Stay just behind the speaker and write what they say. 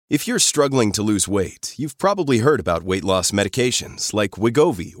If you're struggling to lose weight, you've probably heard about weight loss medications like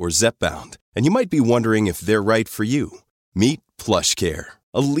Wegovy or Zepbound, and you might be wondering if they're right for you. Meet PlushCare,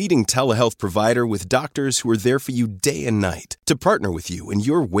 a leading telehealth provider with doctors who are there for you day and night to partner with you in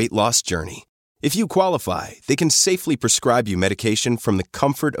your weight loss journey. If you qualify, they can safely prescribe you medication from the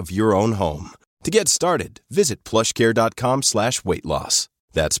comfort of your own home. To get started, visit plushcare.com/weightloss.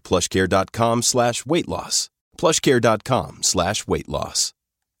 That's plushcare.com/weightloss. plushcare.com/weightloss.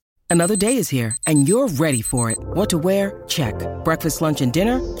 Another day is here, and you're ready for it. What to wear? Check. Breakfast, lunch, and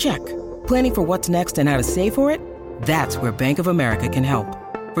dinner? Check. Planning for what's next and how to save for it? That's where Bank of America can help.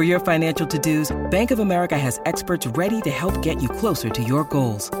 For your financial to-dos, Bank of America has experts ready to help get you closer to your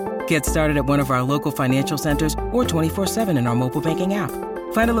goals. Get started at one of our local financial centers or 24/7 in our mobile banking app.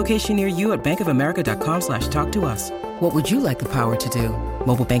 Find a location near you at bankofamerica.com/talktous. What would you like the power to do?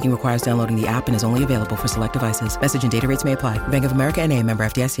 Mobile banking requires downloading the app and is only available for select devices. Message and data rates may apply. Bank of America N.A., member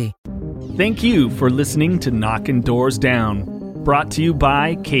FDIC. Thank you for listening to Knocking Doors Down, brought to you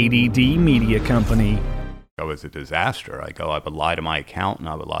by KDD Media Company. It was a disaster. I would lie to my accountant,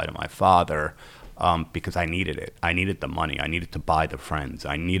 I would lie to my father, because I needed it. I needed the money. I needed to buy the friends.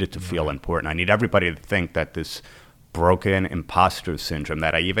 I needed to feel important. I need everybody to think that this broken imposter syndrome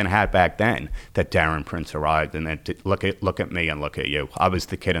that I even had back then, that Darren Prince arrived and then look at me and look at you. I was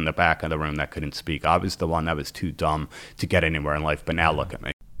the kid in the back of the room that couldn't speak. I was the one that was too dumb to get anywhere in life, but now look at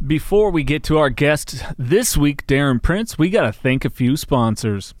me. Before we get to our guest this week, Darren Prince, we got to thank a few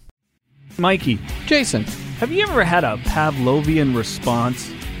sponsors. Mikey. Jason. Have you ever had a Pavlovian response?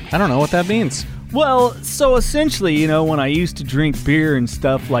 I don't know what that means. Well, so essentially, when I used to drink beer and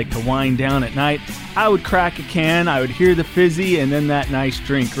stuff like to wind down at night, I would crack a can, I would hear the fizzy, and then that nice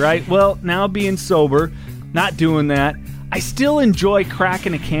drink, right? Well, now being sober, not doing that, I still enjoy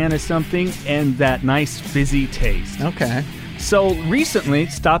cracking a can of something and that nice fizzy taste. Okay. So recently,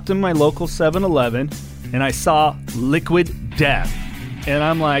 stopped in my local 7-Eleven, and I saw Liquid Death. And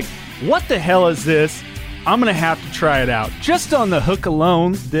I'm like, what the hell is this? I'm going to have to try it out. Just on the hook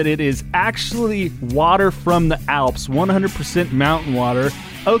alone that it is actually water from the Alps, 100% mountain water.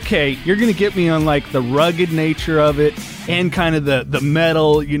 Okay, you're going to get me on like the rugged nature of it and kind of the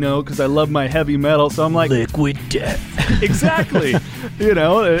metal, because I love my heavy metal. So I'm like, Liquid Death. Exactly.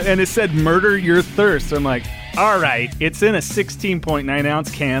 And it said murder your thirst. I'm like, all right, it's in a 16.9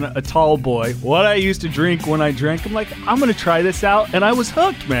 ounce can, a tall boy. What I used to drink when I drank, I'm like, I'm going to try this out. And I was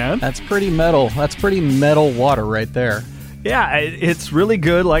hooked, man. That's pretty metal. That's pretty metal water right there. Yeah, it's really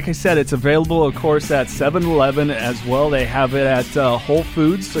good. Like I said, it's available, of course, at 7-Eleven as well. They have it at Whole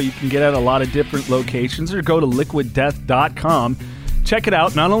Foods, so you can get it at a lot of different locations, or go to liquiddeath.com. Check it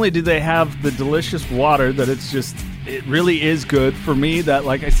out. Not only do they have the delicious water that it really is good for me, that,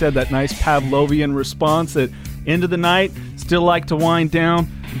 like I said, that nice Pavlovian response at end of the night, still like to wind down,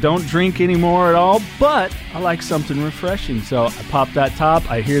 don't drink anymore at all, but I like something refreshing. So I pop that top,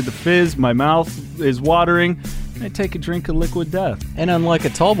 I hear the fizz, my mouth is watering, I take a drink of Liquid Death. And unlike a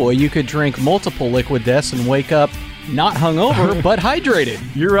tall boy, you could drink multiple Liquid Deaths and wake up not hungover, but hydrated.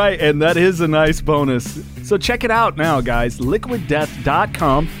 You're right, and that is a nice bonus. So check it out now, guys,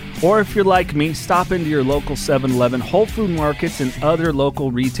 liquiddeath.com. Or if you're like me, stop into your local 7-Eleven, Whole Food Markets, and other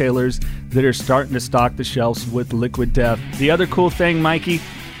local retailers that are starting to stock the shelves with Liquid Death. The other cool thing, Mikey,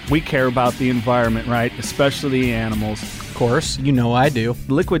 we care about the environment, right? Especially the animals. Of course, I do.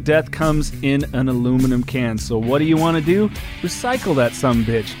 Liquid Death comes in an aluminum can. So what do you want to do? Recycle that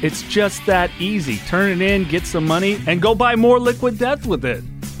sumbitch. It's just that easy. Turn it in, get some money, and go buy more Liquid Death with it.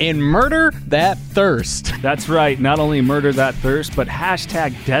 And murder that thirst. That's right. Not only murder that thirst, but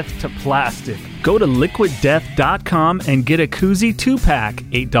hashtag death to plastic. Go to liquiddeath.com and get a koozie 2-pack,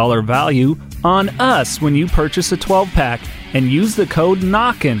 $8 value, on us when you purchase a 12-pack and use the code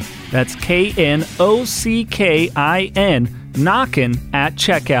KNOCKIN. That's KNOCKIN, KNOCKIN at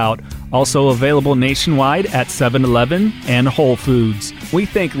checkout. Also available nationwide at 7-Eleven and Whole Foods. We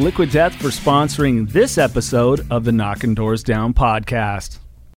thank Liquid Death for sponsoring this episode of the Knocking Doors Down podcast.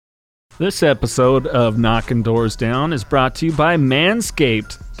 This episode of Knocking Doors Down is brought to you by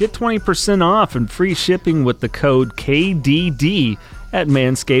Manscaped. Get 20% off and free shipping with the code KDD at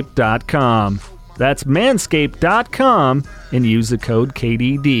manscaped.com. That's manscaped.com and use the code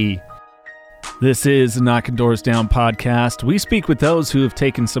KDD. This is the Knocking Doors Down podcast. We speak with those who have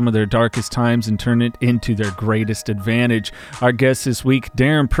taken some of their darkest times and turned it into their greatest advantage. Our guest this week,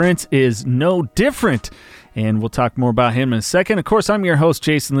 Darren Prince, is no different. and we'll talk more about him in a second. Of course, I'm your host,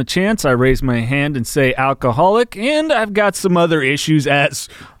 Jason LaChance. I raise my hand and say alcoholic, and I've got some other issues as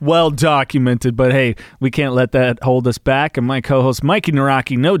well documented, but hey, we can't let that hold us back. And my co-host, Mikey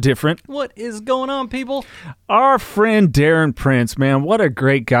Naraki, no different. What is going on, people? Our friend Darren Prince, man, what a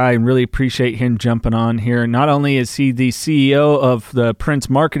great guy, and really appreciate him jumping on here. Not only is he the CEO of the Prince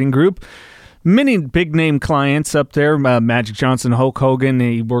Marketing Group, many big-name clients up there, Magic Johnson, Hulk Hogan.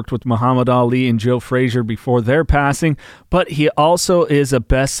 He worked with Muhammad Ali and Joe Frazier before their passing, but he also is a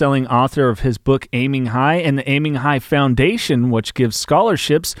best-selling author of his book, Aiming High, and the Aiming High Foundation, which gives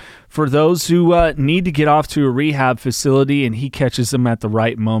scholarships for those who need to get off to a rehab facility, and he catches them at the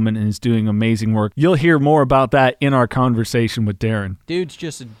right moment and is doing amazing work. You'll hear more about that in our conversation with Darren. Dude's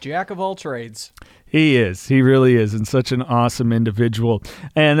just a jack of all trades. He is. He really is, and such an awesome individual.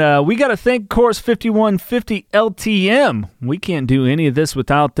 And we got to thank Course 5150 LTM. We can't do any of this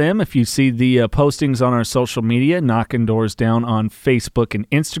without them. If you see the postings on our social media, Knocking Doors Down on Facebook and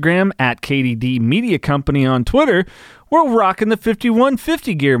Instagram, at KDD Media Company on Twitter, we're rocking the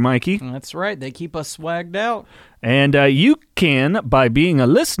 5150 gear, Mikey. That's right. They keep us swagged out. And you can, by being a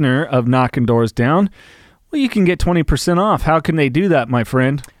listener of Knocking Doors Down, well, you can get 20% off. How can they do that, my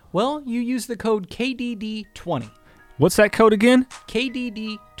friend? Well, you use the code KDD20. What's that code again?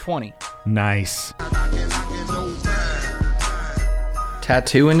 KDD20. Nice.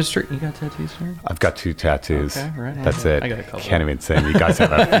 Tattoo industry. You got tattoos, sir? I've got 2 tattoos. Okay, right. That's it. I got a couple. Can't even say you guys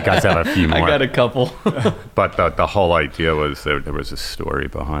have a few more. I got a couple. But the whole idea was there was a story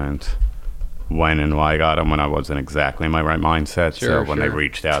behind when and why I got them when I wasn't exactly in my right mindset. Sure, so when sure. they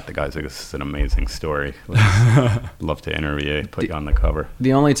reached out, the guys like, this is an amazing story. Love to interview you, put you on the cover.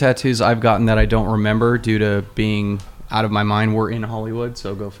 The only tattoos I've gotten that I don't remember due to being out of my mind were in Hollywood,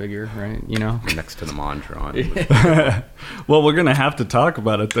 so go figure, right? You know? Next to the Mondrian. Well, we're going to have to talk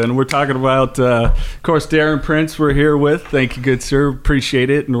about it then. We're talking about, of course, Darren Prince we're here with. Thank you, good sir. Appreciate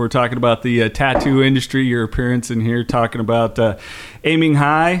it. And we're talking about the tattoo industry, your appearance in here, talking about Aiming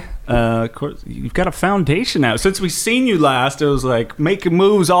High. Of course, you've got a foundation now. Since we seen you last, it was like making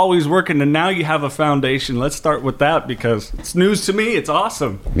moves, always working, and now you have a foundation. Let's start with that because it's news to me. It's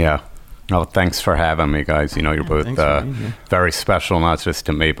awesome. Yeah. Well, thanks for having me, guys. You know, you're both very special, not just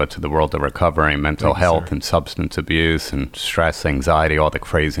to me, but to the world of recovery, mental health, and substance abuse, and stress, anxiety, all the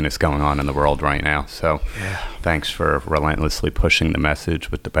craziness going on in the world right now. So thanks for relentlessly pushing the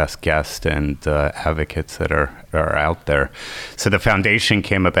message with the best guests and advocates that are out there. So the foundation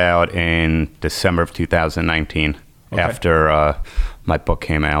came about in December of 2019 after my book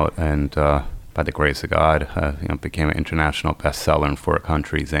came out, and by the grace of God, became an international bestseller in 4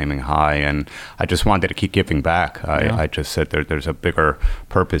 countries, Aiming High, and I just wanted to keep giving back. I just said there's a bigger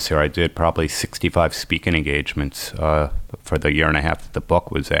purpose here. I did probably 65 speaking engagements for the year and a half that the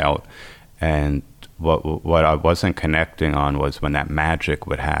book was out, and what I wasn't connecting on was when that magic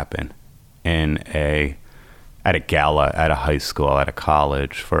would happen at a gala, at a high school, at a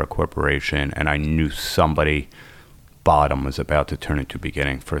college, for a corporation, and I knew somebody bottom was about to turn into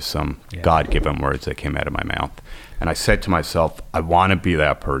beginning for some God-given words that came out of my mouth. And I said to myself, I want to be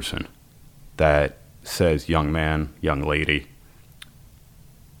that person that says, young man, young lady,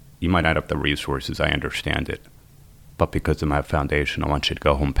 you might not have the resources, I understand it, but because of my foundation, I want you to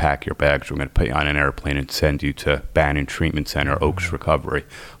go home, pack your bags, we're going to put you on an airplane and send you to Bannon Treatment Center, Oaks Recovery,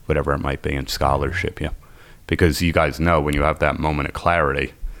 whatever it might be, and scholarship you. Because you guys know when you have that moment of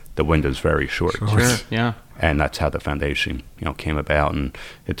clarity, the window's very short. Sure, yeah. And that's how the foundation, came about, and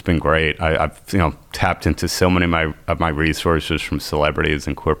it's been great. I've tapped into so many of my resources from celebrities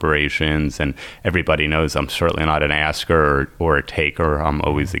and corporations, and everybody knows I'm certainly not an asker or a taker. I'm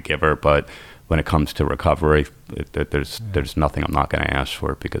always a giver. But when it comes to recovery, there's nothing I'm not going to ask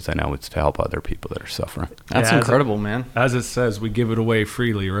for because I know it's to help other people that are suffering. That's incredible, man. As it says, we give it away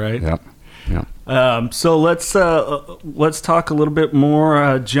freely, right? Yep. Yeah. So let's talk a little bit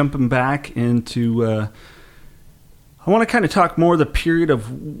more. Jumping back into. I want to kind of talk more the period of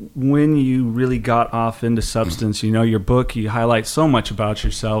when you really got off into substance. Your book, you highlight so much about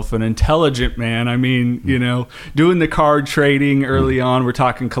yourself, an intelligent man. I mean, doing the card trading early on. We're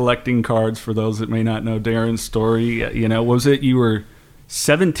talking collecting cards for those that may not know Darren's story. Was it you were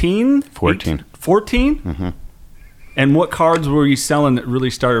 17? 14. 14? Mm-hmm. And what cards were you selling that really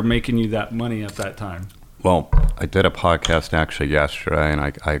started making you that money at that time? Well, I did a podcast actually yesterday, and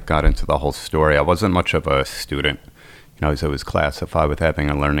I got into the whole story. I wasn't much of a student. I was classified with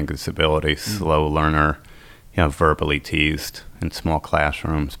having a learning disability, slow learner, verbally teased. in small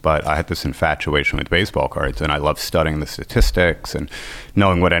classrooms, but I had this infatuation with baseball cards, and I loved studying the statistics and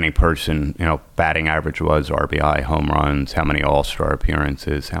knowing what any person, batting average was, RBI, home runs, how many all-star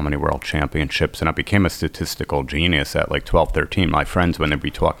appearances, how many world championships, and I became a statistical genius at like 12, 13. My friends, when they'd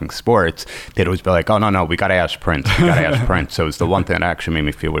be talking sports, they'd always be like, oh, no, we got to ask Prince. So it was the one thing that actually made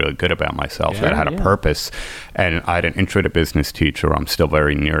me feel really good about myself, that I had a purpose. And I had an intro to business teacher I'm still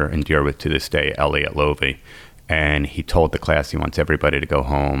very near and dear with to this day, Elliot Lovey. And he told the class he wants everybody to go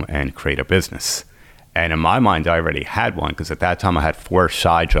home and create a business. And in my mind, I already had one, because at that time I had 4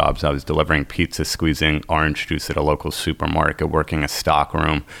 side jobs. I was delivering pizza, squeezing orange juice at a local supermarket, working a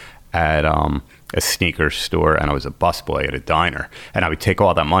stockroom at a sneaker store, and I was a busboy at a diner. And I would take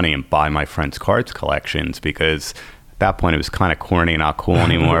all that money and buy my friends' cards collections, because at that point it was kind of corny, not cool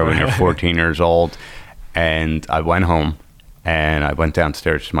anymore when you're 14 years old. And I went home and I went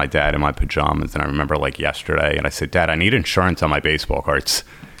downstairs to my dad in my pajamas, and I remember like yesterday, and I said, Dad, I need insurance on my baseball cards.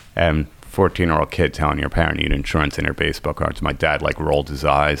 And 14-year-old kid telling your parent you need insurance in your baseball cards. My dad like rolled his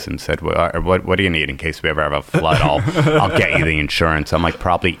eyes and said, what do you need in case we ever have a flood? I'll get you the insurance. I'm like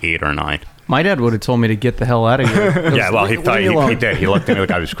probably 8 or 9. My dad would have told me to get the hell out of here. Yeah, well, he did. He looked at me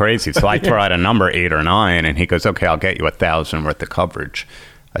like I was crazy. So I threw out a number, 8 or 9, and he goes, okay, I'll get you 1,000 worth of coverage.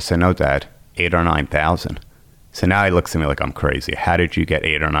 I said, no, Dad, 8 or 9,000. So now he looks at me like I'm crazy. How did you get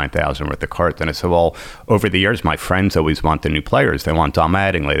 8 or 9,000 worth of cards? And I said, well, over the years, my friends always want the new players. They want Don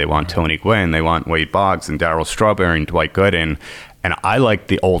Mattingly, they want Tony Gwynn, they want Wade Boggs and Darryl Strawberry and Dwight Gooden. And I like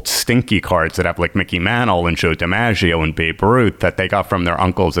the old stinky cards that have like Mickey Mantle and Joe DiMaggio and Babe Ruth that they got from their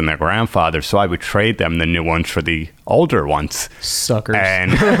uncles and their grandfathers. So I would trade them the new ones for the older ones. Suckers.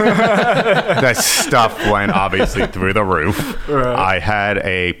 And the stuff went obviously through the roof. Right. I had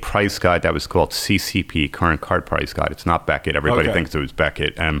a price guide that was called CCP, Current Card Price Guide. It's not Beckett. Everybody thinks it was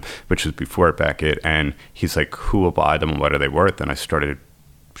Beckett, which was before Beckett. And he's like, who will buy them and what are they worth? And I started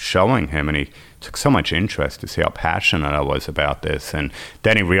showing him, and he took so much interest to see how passionate I was about this. And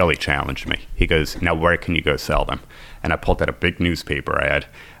then he really challenged me. He goes, now where can you go sell them? And I pulled out a big newspaper ad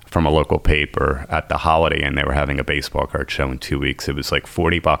from a local paper at the Holiday Inn. They were having a baseball card show in 2 weeks. It was like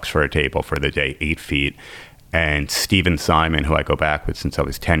 $40 for a table for the day, 8 feet. And Steven Simon, who I go back with since I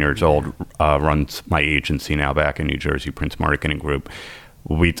was 10 years old, runs my agency now back in New Jersey, Prince Marketing Group.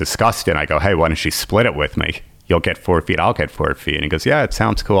 We discussed it. I go, hey, why don't you split it with me? You'll get 4 feet, I'll get 4 feet. And he goes, yeah, it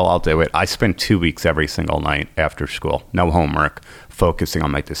sounds cool, I'll do it. I spent 2 weeks every single night after school, no homework, focusing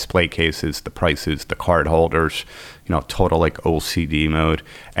on my display cases, the prices, the card holders, total like OCD mode.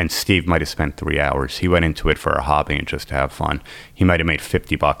 And Steve might have spent 3 hours. He went into it for a hobby and just to have fun. He might have made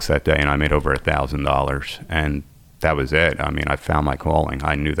 $50 that day, and I made over $1,000. And that was it. I mean, I found my calling.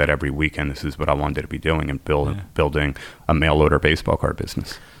 I knew that every weekend this is what I wanted to be doing, and building a mail order baseball card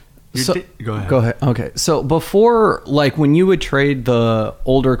business. Go ahead. Go ahead. Okay. So before, like when you would trade the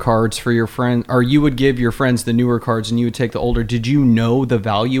older cards for your friend, or you would give your friends the newer cards and you would take the older, did you know the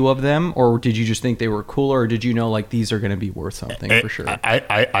value of them, or did you just think they were cooler, or did you know like these are going to be worth something for sure?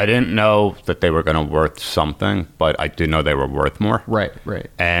 I didn't know that they were going to worth something, but I did know they were worth more. Right.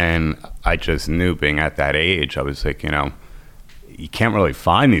 And I just knew, being at that age, I was like, you can't really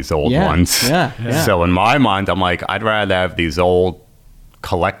find these old ones. Yeah. So in my mind, I'm like, I'd rather have these old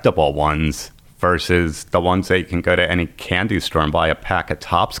collectible ones versus the ones that you can go to any candy store and buy a pack of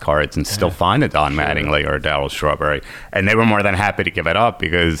Topps cards and still find a Don Mattingly or a Darryl Strawberry. And they were more than happy to give it up,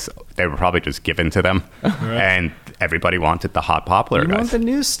 because they were probably just given to them. And everybody wanted the hot popular guys. You want the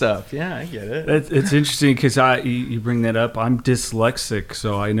new stuff. Yeah, I get it. It's interesting because you bring that up. I'm dyslexic,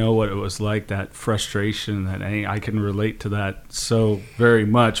 so I know what it was like, that frustration, that I can relate to that so very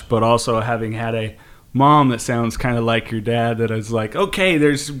much. But also having had a mom that sounds kind of like your dad, that is like, okay,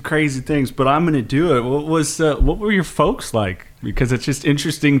 there's some crazy things, but I'm going to do it. What were your folks like? Because it's just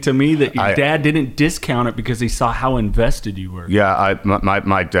interesting to me that your dad didn't discount it because he saw how invested you were. Yeah,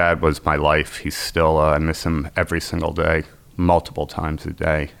 my dad was my life. He's still, I miss him every single day, multiple times a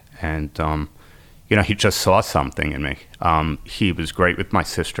day. And, he just saw something in me. He was great with my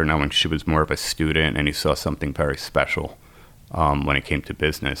sister, knowing she was more of a student, and he saw something very special when it came to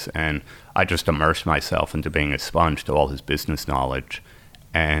business. And I just immersed myself into being a sponge to all his business knowledge.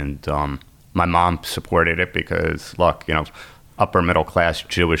 And my mom supported it because, look, upper middle class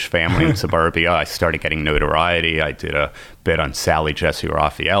Jewish family in suburbia. I started getting notoriety. I did a bit on Sally Jesse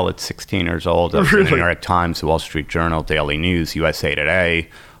Raphael at 16 years old. I was in the New York Times, the Wall Street Journal, Daily News, USA Today.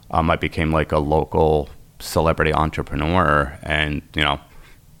 I became like a local celebrity entrepreneur, and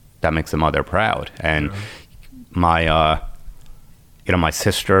that makes a mother proud. And my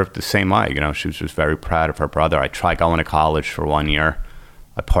sister, the same way. She was just very proud of her brother. I tried going to college for 1 year.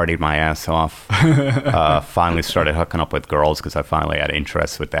 I partied my ass off. Finally started hooking up with girls because I finally had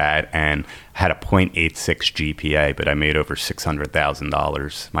interest with that, and had a .86 GPA, but I made over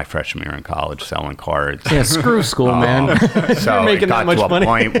 $600,000 my freshman year in college selling cards. Yeah, screw school, man. So You're making it got that much to a money.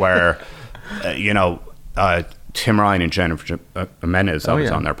 point where, Tim Ryan and Jennifer Menez, I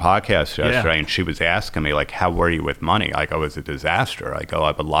was on their podcast yesterday, and she was asking me, like, how were you with money? I go, it was a disaster. I go,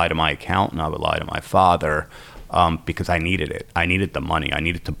 I would lie to my accountant, I would lie to my father, because I needed it. I needed the money. I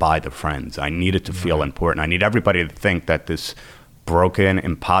needed to buy the friends. I needed to feel important. I need everybody to think that this broken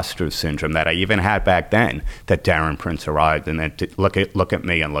imposter syndrome that I even had back then, that Darren Prince arrived and that look at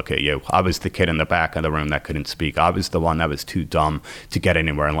me and look at you. I was the kid in the back of the room that couldn't speak. I was the one that was too dumb to get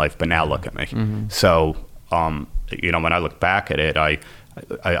anywhere in life, but now look at me. So, when I look back at it,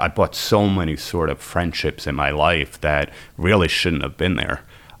 I bought so many sort of friendships in my life that really shouldn't have been there.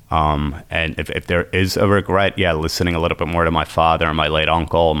 And if there is a regret, listening a little bit more to my father and my late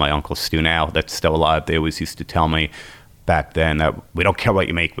uncle, my uncle Stu now, that's still alive. They always used to tell me back then that we don't care what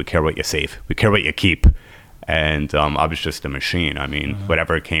you make, we care what you save. We care what you keep. And I was just a machine. I mean,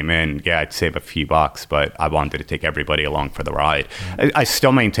 whatever came in, I'd save a few bucks, but I wanted to take everybody along for the ride. I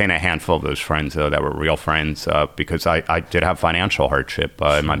still maintain a handful of those friends, though, that were real friends, because I did have financial hardship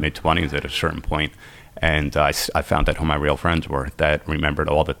in my mid-20s at a certain point. And I found out who my real friends were that remembered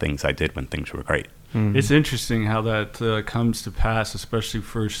all the things I did when things were great. It's interesting how that comes to pass, especially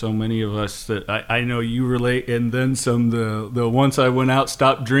for so many of us that I know you relate, and then some. The once I went out,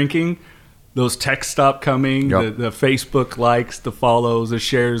 stopped drinking, those texts stopped coming, the Facebook likes, the follows, the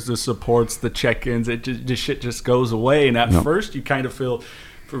shares, the supports, the check-ins. This shit just goes away. And at first, you kind of feel,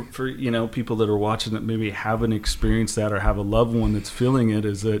 for people that are watching that maybe haven't experienced that or have a loved one that's feeling it,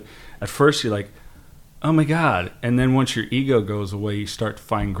 is that at first you're like, oh my God. And then once your ego goes away, you start to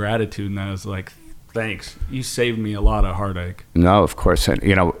find gratitude. And I was like, thanks. You saved me a lot of heartache. No, of course. And,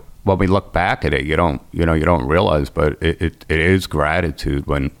 when we look back at it, you don't realize, but it is gratitude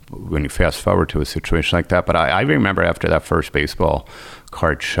when you fast forward to a situation like that. But I remember after that first baseball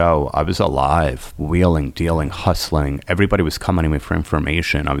card show, I was alive, wheeling, dealing, hustling. Everybody was coming to me for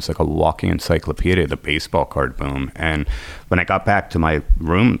information. I was like a walking encyclopedia, the baseball card boom. And when I got back to my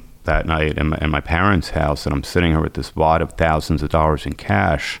room that night in my parents' house, and I'm sitting here with this wad of thousands of dollars in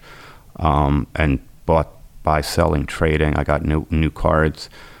cash, and bought, buy, selling, trading. I got new cards.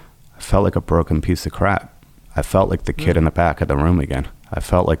 I felt like a broken piece of crap. I felt like the kid in the back of the room again. I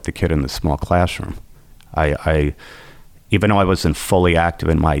felt like the kid in the small classroom. I even though I wasn't fully active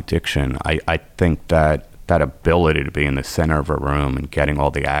in my addiction, I think that ability to be in the center of a room and getting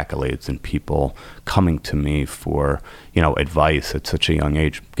all the accolades and people coming to me for, advice at such a young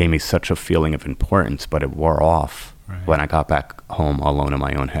age gave me such a feeling of importance, but it wore off when I got back home alone in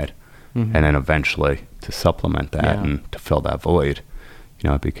my own head. And then eventually to supplement that and to fill that void,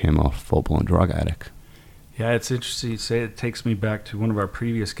 I became a full-blown drug addict. Yeah, it's interesting you say it. Takes me back to one of our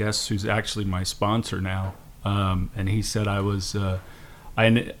previous guests who's actually my sponsor now. And he said I was...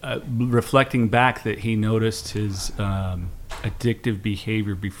 reflecting back that he noticed his addictive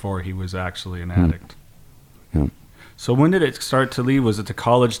behavior before he was actually an addict. So when did it start to leave? Was it the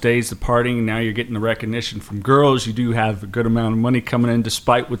college days, the partying? Now you're getting the recognition from girls. You do have a good amount of money coming in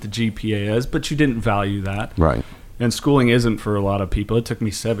despite what the GPA is, but you didn't value that. Right. And schooling isn't for a lot of people. It took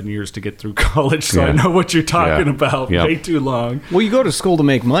me 7 years to get through college, so I know what you're talking about. Way too long. Well, you go to school to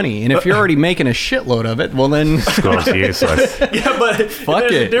make money, and if you're already making a shitload of it, well then... School's useless. But fuck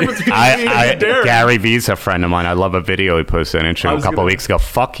it. Gary V's a friend of mine. I love a video he posted on Instagram a couple of weeks ago.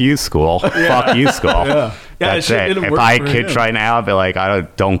 Fuck you, school. Fuck you, school. That's it. If I had kids right now, I'd be like,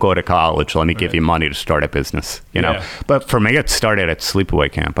 don't go to college. Let me give you money to start a business. know. But for me, it started at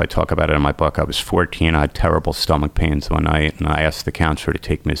sleepaway camp. I talk about it in my book. I was 14. I had terrible stomach pains one night, and I asked the counselor to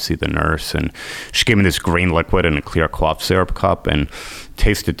take me to see the nurse, and she gave me this green liquid in a clear cough syrup cup, and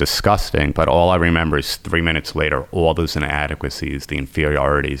tasted disgusting. But all I remember is 3 minutes later, all those inadequacies, the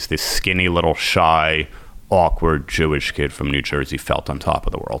inferiorities, this skinny little shy, awkward Jewish kid from New Jersey felt on top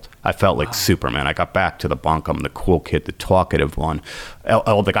of the world. I felt like Superman. I got back to the bunk. I'm the cool kid, the talkative one.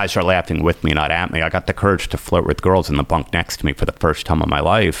 All the guys are laughing with me, not at me. I got the courage to flirt with girls in the bunk next to me for the first time in my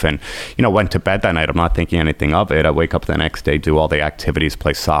life. And, went to bed that night. I'm not thinking anything of it. I wake up the next day, do all the activities,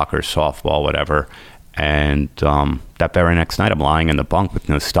 play soccer, softball, whatever. And that very next night, I'm lying in the bunk with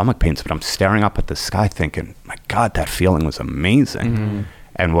no stomach pains, but I'm staring up at the sky thinking, my God, that feeling was amazing. Mm-hmm.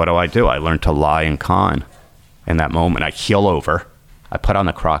 And what do? I learned to lie and con. In that moment, I keel over. I put on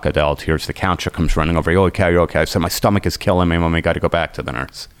the crocodile tears. The counselor comes running over. You're okay. I said, my stomach is killing me. Mom, we got to go back to the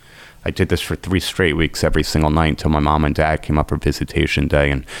nurse. I did this for 3 straight weeks, every single night, until my mom and dad came up for visitation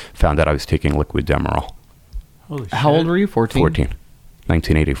day and found out I was taking liquid Demerol. Holy shit. How old were you? 14? 14.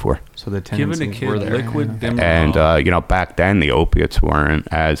 1984. So the Giving a tendencies kid were there. liquid yeah. Demerol. And, back then the opiates weren't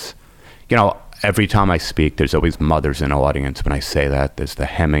as, every time I speak, there's always mothers in the audience. When I say that, there's the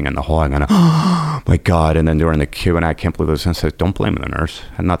hemming and the hawing and oh my God. And then during the Q&A, I can't believe this. And I said, don't blame the nurse.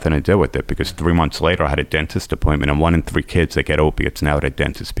 Had nothing to do with it, because 3 months later I had a dentist appointment, and 1 in 3 kids that get opiates now at a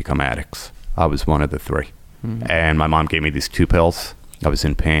dentist become addicts. I was one of the 3. And my mom gave me these 2 pills. I was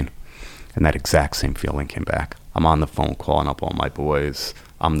in pain. And that exact same feeling came back. I'm on the phone calling up all my boys.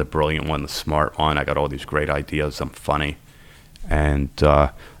 I'm the brilliant one, the smart one. I got all these great ideas. I'm funny. And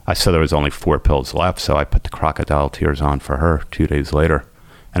I saw there was only 4 pills left, so I put the crocodile tears on for her 2 days later.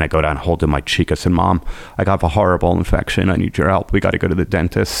 And I go down holding my cheek. I said, Mom, I got a horrible infection. I need your help. We got to go to the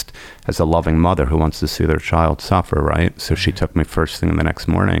dentist. As a loving mother who wants to see their child suffer, right? So she took me first thing the next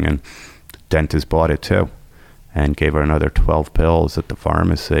morning, and the dentist bought it too, and gave her another 12 pills at the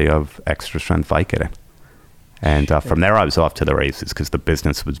pharmacy of extra strength Vicodin. And from there I was off to the races, because the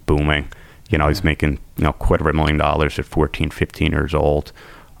business was booming. I was making $250,000 at 14, 15 years old.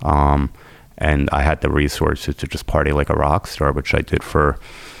 And I had the resources to just party like a rock star, which I did for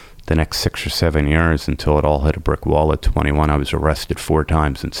the next 6 or 7 years until it all hit a brick wall at 21. I was arrested 4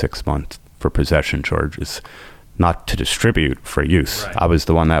 times in 6 months for possession charges, not to distribute, for use. Right. I was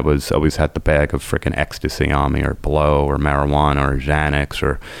the one that was always had the bag of freaking ecstasy on me, or blow, or marijuana, or Xanax,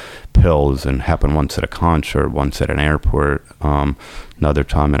 or pills, and happened once at a concert, once at an airport, another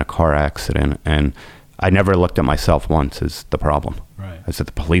time in a car accident. And I never looked at myself once as the problem. Right. I said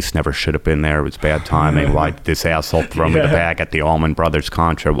the police never should have been there. It was bad timing. Why did this asshole throw me the bag at the Allman Brothers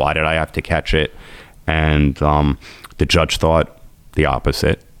concert? Why did I have to catch it? And the judge thought the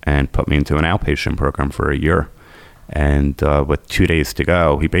opposite and put me into an outpatient program for a year. And with 2 days to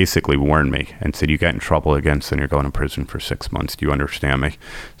go, he basically warned me and said, you get in trouble again, and you're going to prison for 6 months. Do you understand me?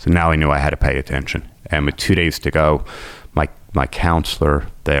 So now I knew I had to pay attention. And with 2 days to go, my counselor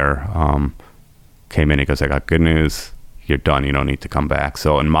there came in. He goes, I got good news. You're done. You don't need to come back.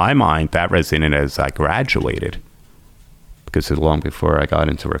 So in my mind, that resonated as I graduated, because it was long before I got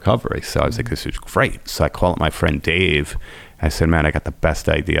into recovery. So I was like, this is great. So I called up my friend Dave. I said, man, I got the best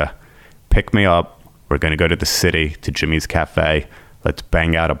idea. Pick me up. We're going to go to the city, to Jimmy's Cafe. Let's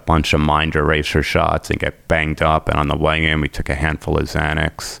bang out a bunch of mind eraser shots and get banged up. And on the way in, we took a handful of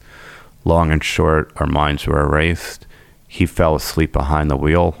Xanax. Long and short, our minds were erased. He fell asleep behind the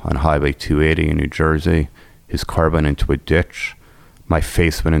wheel on Highway 280 in New Jersey. His car went into a ditch. My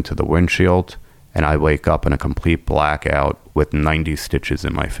face went into the windshield. And I wake up in a complete blackout with 90 stitches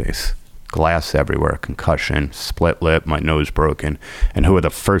in my face. Glass everywhere, concussion, split lip, my nose broken. And who are the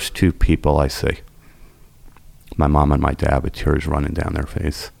first 2 people I see? My mom and my dad, with tears running down their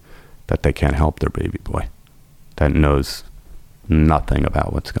face, that they can't help their baby boy, that knows nothing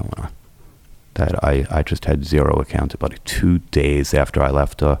about what's going on, that I just had zero accountability 2 days after I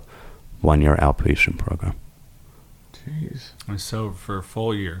left a 1-year outpatient program. Jeez. And so for a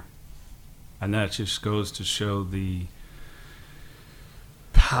full year. And that just goes to show the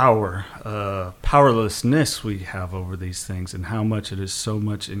powerlessness we have over these things, and how much it is so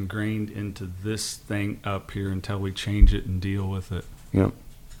much ingrained into this thing up here until we change it and deal with it. Yeah.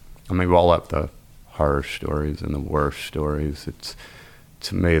 I mean, we all have the horror stories and the worst stories. It's,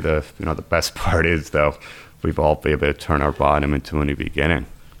 to me, the best part is, though, we've all been able to turn our bottom into a new beginning.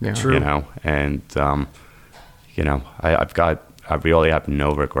 Yeah. True. And I really have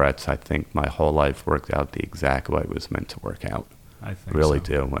no regrets. I think my whole life worked out the exact way it was meant to work out. I think really so.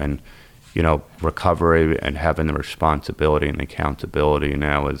 do. And recovery and having the responsibility and accountability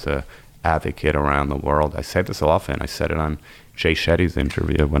now as a advocate around the world. I say this often. I said it on Jay Shetty's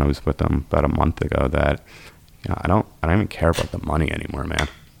interview when I was with him about a month ago, that I don't even care about the money anymore, man,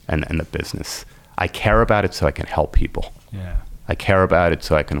 and the business. I care about it so I can help people. Yeah. I care about it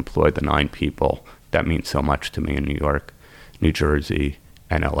so I can employ the 9 people that mean so much to me in New York, New Jersey,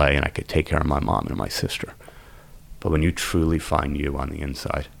 and LA, and I could take care of my mom and my sister. But when you truly find you on the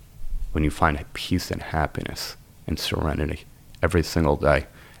inside, when you find peace and happiness and serenity every single day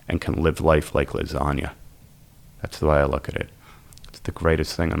and can live life like lasagna, that's the way I look at it. It's the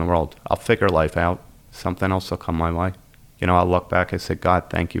greatest thing in the world. I'll figure life out. Something else will come my way. I'll look back and say, God,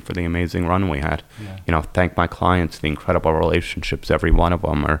 thank you for the amazing run we had. Yeah. Thank my clients, the incredible relationships. Every one of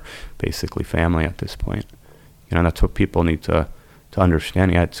them are basically family at this point. That's what people need to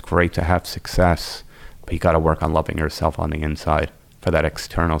understand. Yeah, it's great to have success, but you got to work on loving yourself on the inside for that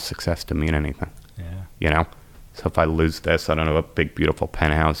external success to mean anything. Yeah. So if I lose this, I don't have a big, beautiful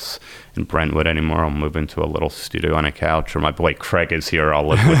penthouse in Brentwood anymore. I'll move into a little studio on a couch, or my boy Craig is here. I'll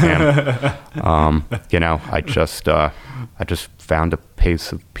live with him. I just found a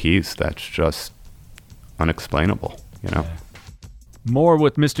pace of peace that's just unexplainable. Yeah. More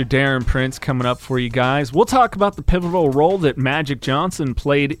with Mr. Darren Prince coming up for you guys. We'll talk about the pivotal role that Magic Johnson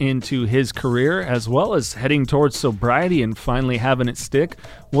played into his career, as well as heading towards sobriety and finally having it stick.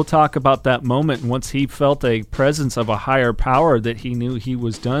 We'll talk about that moment once he felt a presence of a higher power that he knew he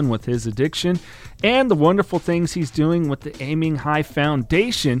was done with his addiction, and the wonderful things he's doing with the Aiming High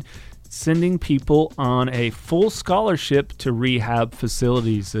Foundation, sending people on a full scholarship to rehab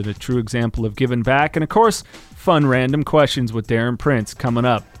facilities, and a true example of giving back. And of course, fun random questions with Darren Prince coming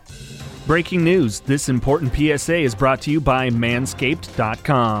up. Breaking news. This important PSA is brought to you by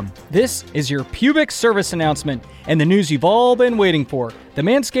Manscaped.com. This is your pubic service announcement and the news you've all been waiting for. The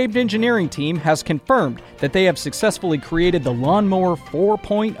Manscaped engineering team has confirmed that they have successfully created the Lawnmower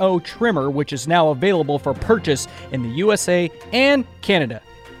 4.0 trimmer, which is now available for purchase in the USA and Canada.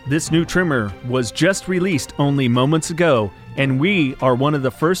 This new trimmer was just released only moments ago, and we are one of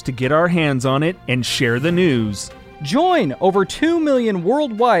the first to get our hands on it and share the news. Join over 2 million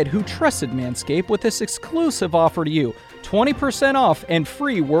worldwide who trusted Manscaped with this exclusive offer to you. 20% off and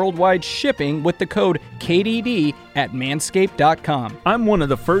free worldwide shipping with the code KDD at manscaped.com. I'm one of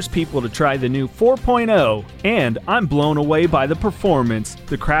the first people to try the new 4.0, and I'm blown away by the performance.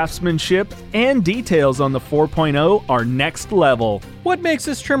 The craftsmanship and details on the 4.0 are next level. What makes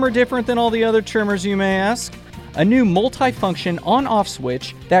this trimmer different than all the other trimmers, you may ask? A new multi-function on-off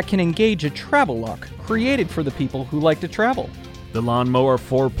switch that can engage a travel lock, created for the people who like to travel. The Lawnmower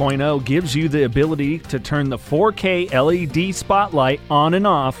 4.0 gives you the ability to turn the 4K LED spotlight on and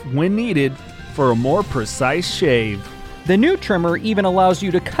off when needed for a more precise shave. The new trimmer even allows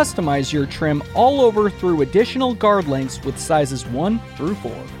you to customize your trim all over through additional guard lengths with sizes 1 through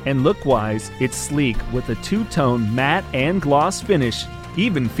 4. And look-wise, it's sleek with a two-tone matte and gloss finish.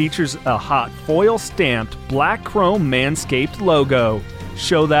 Even features a hot foil-stamped black chrome Manscaped logo.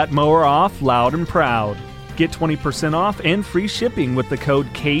 Show that mower off loud and proud. Get 20% off and free shipping with the code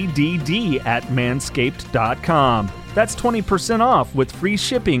KDD at manscaped.com. That's 20% off with free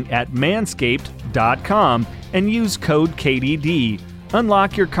shipping at manscaped.com and use code KDD.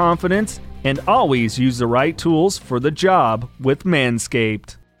 Unlock your confidence and always use the right tools for the job with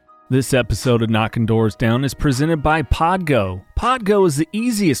Manscaped. This episode of Knocking Doors Down is presented by Podgo. Podgo is the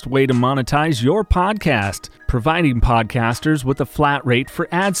easiest way to monetize your podcast, providing podcasters with a flat rate for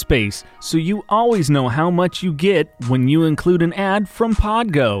ad space, so you always know how much you get when you include an ad from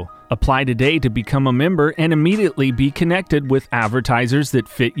Podgo. Apply today to become a member and immediately be connected with advertisers that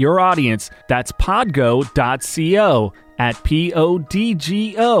fit your audience. That's podgo.co at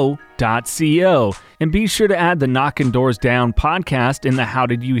podgo.co. And be sure to add the Knockin' Doors Down podcast in the How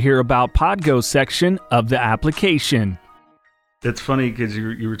Did You Hear About Podgo section of the application. It's funny because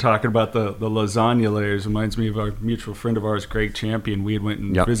you were talking about the lasagna layers. Reminds me of our mutual friend of ours, Greg Champion. We had went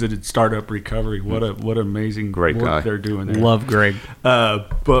and visited Startup Recovery. What amazing great work guy they're doing there. Love Greg.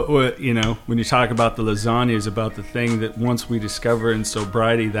 But when you talk about the lasagna, is about the thing that once we discover in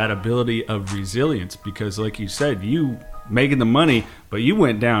sobriety, that ability of resilience. Because like you said, you making the money, but you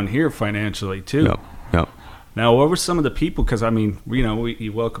went down here financially too. Yep. Now, what were some of the people? Because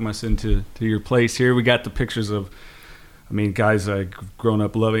you welcome us into your place here. We got the pictures of. Guys I've grown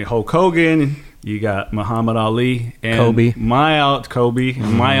up loving. Hulk Hogan, you got Muhammad Ali, and Kobe. My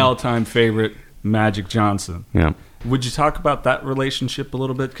all-time favorite, Magic Johnson. Yeah. Would you talk about that relationship a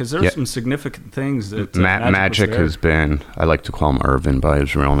little bit? Because there's some significant things that Magic has been, I like to call him Irvin by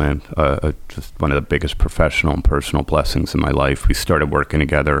his real name, just one of the biggest professional and personal blessings in my life. We started working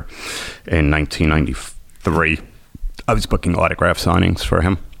together in 1993. I was booking autograph signings for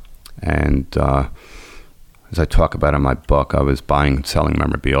him, and as I talk about in my book, I was buying and selling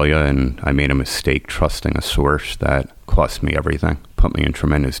memorabilia, and I made a mistake trusting a source that cost me everything, put me in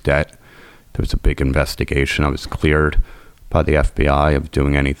tremendous debt. There was a big investigation. I was cleared by the FBI of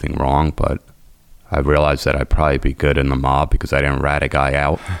doing anything wrong, but I realized that I'd probably be good in the mob because I didn't rat a guy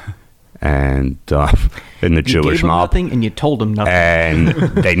out. And in the Jewish mob, nothing, and you told him nothing, and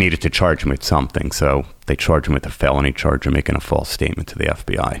they needed to charge me with something, so they charged me with a felony charge of making a false statement to the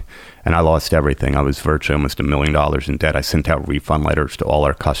FBI, and I lost everything. I was virtually almost $1 million in debt. I sent out refund letters to all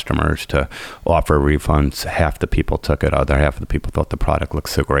our customers to offer refunds. Half the people took it. Other half of the people thought the product looked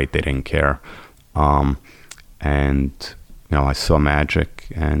so great they didn't care. And I saw Magic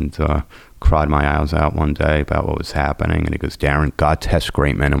and cried my eyes out one day about what was happening, and he goes, "Darren, God tests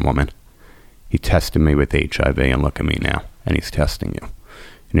great men and women. He tested me with HIV, and look at me now, and he's testing you.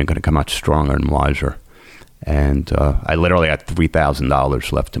 And you're going to come out stronger and wiser." And I literally had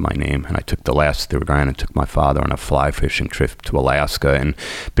 $3,000 left in my name, and I took the last $3,000 and took my father on a fly fishing trip to Alaska. And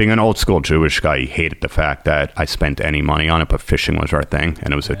being an old school Jewish guy, he hated the fact that I spent any money on it, but fishing was our thing,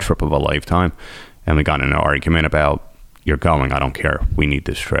 and it was a trip of a lifetime. And we got in an argument about you're going. I don't care. We need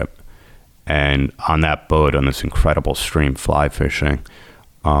this trip. And on that boat, on this incredible stream, fly fishing,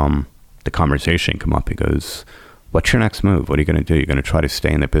 the conversation came up. He goes, what's your next move? What are you going to do? You're going to try to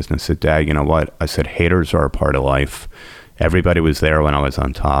stay in the business? I said, Dad, you know what? I said, haters are a part of life. Everybody was there when I was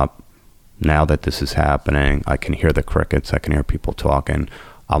on top. Now that this is happening, I can hear the crickets. I can hear people talking.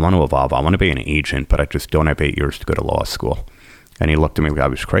 I want to evolve. I want to be an agent, but I just don't have 8 years to go to law school. And he looked at me like I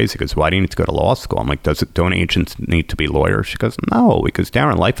was crazy. He goes, why do you need to go to law school? I'm like, don't agents need to be lawyers? She goes, no, because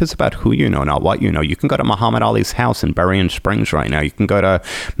Darren, life is about who you know, not what you know. You can go to Muhammad Ali's house in Berrien Springs right now. You can go to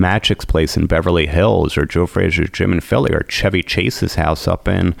Magic's place in Beverly Hills, or Joe Frazier's gym in Philly, or Chevy Chase's house up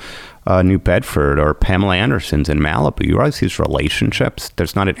in New Bedford, or Pamela Anderson's in Malibu. You realize these relationships,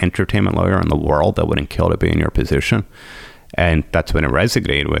 there's not an entertainment lawyer in the world that wouldn't kill to be in your position. And that's when it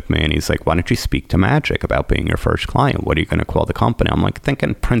resonated with me. And he's like, why don't you speak to Magic about being your first client? What are you going to call the company? I'm like,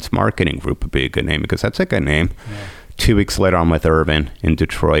 thinking Prince Marketing Group would be a good name, because that's a good name. Yeah. 2 weeks later, I'm with Irvin in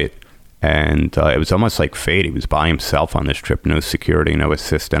Detroit. And it was almost like fate. He was by himself on this trip, no security, no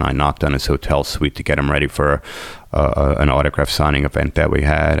assistant. I knocked on his hotel suite to get him ready for an autograph signing event that we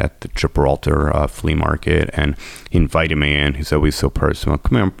had at the Gibraltar flea market. And he invited me in. He's always so personal.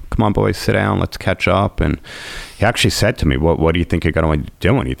 Come on, boys, sit down. Let's catch up. And he actually said to me, what do you think you're going to be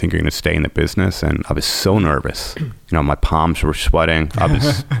doing? You think you're going to stay in the business? And I was so nervous. You know, my palms were sweating.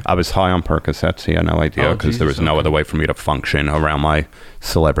 I was high on Percocets. He had no idea, because there was no other way for me to function around my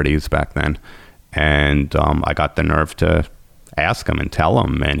celebrities back then. And I got the nerve to ask him and tell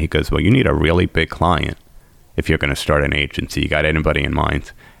him. And he goes, well, you need a really big client if you're going to start an agency. You got anybody in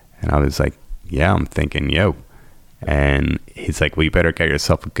mind? And I was like, yeah, I'm thinking you. And he's like, well, you better get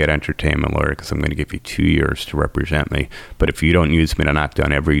yourself a good entertainment lawyer, because I'm going to give you 2 years to represent me. But if you don't use me to knock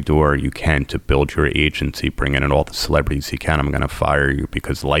down every door you can to build your agency, bring in all the celebrities you can, I'm going to fire you,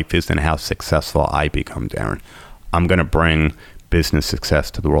 because life isn't how successful I become, Darren. I'm going to bring business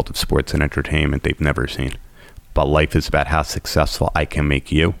success to the world of sports and entertainment they've never seen. But life is about how successful I can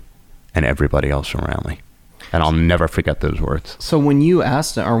make you and everybody else around me. And I'll never forget those words. So when you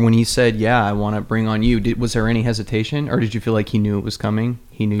asked, or when he said, yeah, I want to bring on you, was there any hesitation? Or did you feel like he knew it was coming?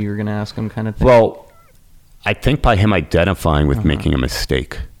 He knew you were going to ask him, kind of thing? Well, I think by him identifying with making a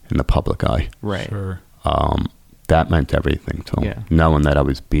mistake in the public eye. Right. Sure. That meant everything to him. Yeah. Knowing that I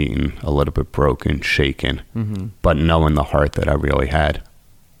was beaten, a little bit broken, shaken, but knowing the heart that I really had.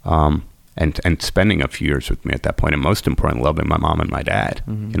 And spending a few years with me at that point. And most importantly, loving my mom and my dad.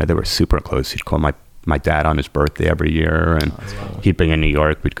 You know, they were super close. He'd call my dad on his birthday every year, and he'd be in New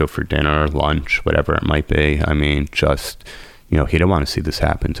York. We'd go for dinner, lunch, whatever it might be. I mean, just, you know, he didn't want to see this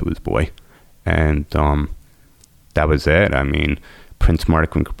happen to his boy. And that was it. I mean, Prince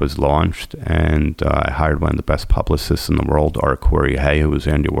Marketing Group was launched, and I hired one of the best publicists in the world, Art Corey Hay, who was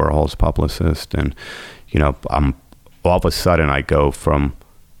Andy Warhol's publicist. And, you know, all of a sudden I go from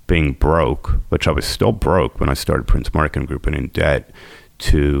being broke, which I was still broke when I started Prince Marketing Group and in debt,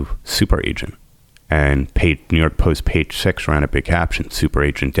 to super agent. And New York Post page 6 ran a big caption, super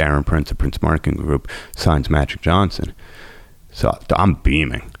agent Darren Prince of Prince Marketing Group signs Magic Johnson. So I'm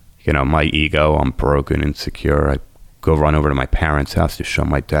beaming. You know, my ego, I'm broken, insecure. I go run over to my parents' house to show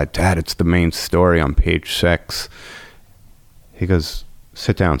my dad, Dad, it's the main story on page 6. He goes,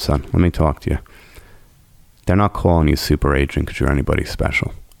 sit down, son. Let me talk to you. They're not calling you super agent because you're anybody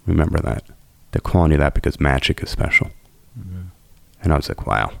special. Remember that. They're calling you that because Magic is special. Mm-hmm. And I was like,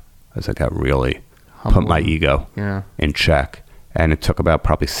 wow. I was like, that really put my ego in check. And it took about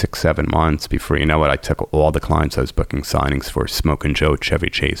probably 6-7 months before, you know what, I took all the clients I was booking signings for, Smokin' Joe, Chevy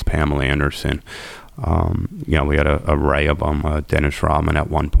Chase, Pamela Anderson. You know, we had an array of them, Dennis Rodman at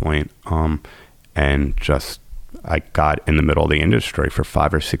one point. And just, I got in the middle of the industry for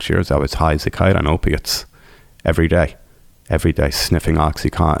 5 or 6 years. I was high as a kite on opiates every day, sniffing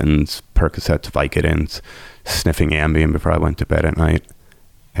Oxycontins, Percocets, Vicodins, sniffing Ambien before I went to bed at night.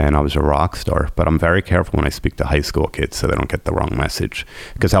 And I was a rock star. But I'm very careful when I speak to high school kids so they don't get the wrong message.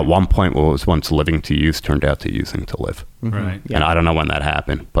 Because at one point, what was once living to use turned out to using to live. Mm-hmm. Right. And I don't know when that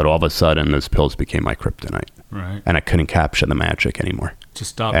happened, but all of a sudden, those pills became my kryptonite. Right. And I couldn't capture the magic anymore.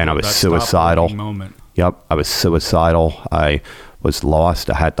 Just stop. And I was suicidal. Moment. Yep. I was suicidal. I was lost.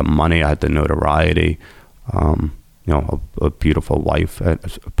 I had the money. I had the notoriety. You know, a beautiful wife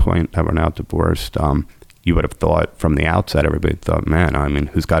at a point that we're now divorced. You would have thought from the outset, everybody thought, man, I mean,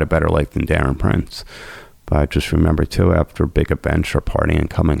 who's got a better life than Darren Prince? But I just remember, too, after a big event or party and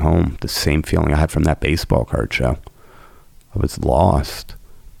coming home, the same feeling I had from that baseball card show. I was lost.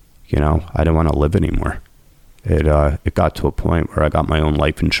 You know, I didn't want to live anymore. It got to a point where I got my own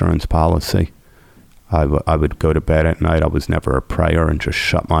life insurance policy. I would go to bed at night. I was never a prayer and just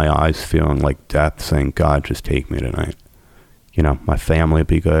shut my eyes feeling like death, saying, God, just take me tonight. my family will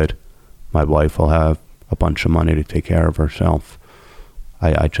be good. My wife will have a bunch of money to take care of herself.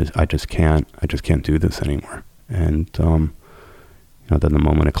 I just can't do this anymore. And, then the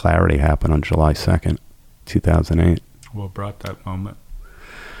moment of clarity happened on July 2nd, 2008. What brought that moment?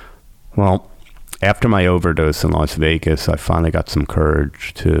 Well, after my overdose in Las Vegas, I finally got some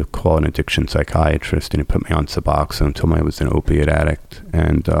courage to call an addiction psychiatrist, and he put me on Suboxone and told me I was an opiate addict.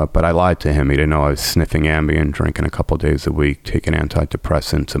 And but I lied to him. He didn't know I was sniffing Ambien, drinking a couple days a week, taking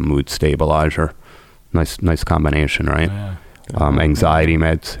antidepressants, a mood stabilizer. Nice combination, right? Yeah. Anxiety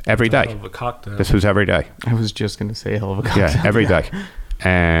meds every day. Hell of a cocktail. This was every day. I was just going to say hell of a cocktail. Yeah, every day.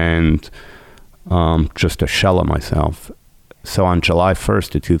 And just a shell of myself. So on July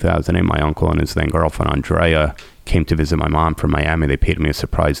 1st of 2008, my uncle and his then girlfriend, Andrea, came to visit my mom from Miami. They paid me a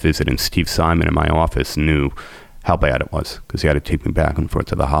surprise visit, and Steve Simon in my office knew how bad it was because he had to take me back and forth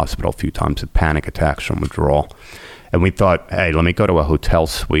to the hospital a few times with panic attacks from withdrawal. And we thought, hey, let me go to a hotel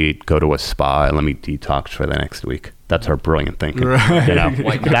suite, go to a spa, and let me detox for the next week. That's our brilliant thinking.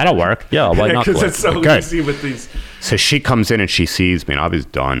 Right. That'll work. Yeah, why not? Because it's so easy with these. So she comes in and she sees me, and I was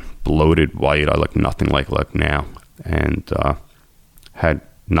done, bloated, white. I look nothing like I look now, and had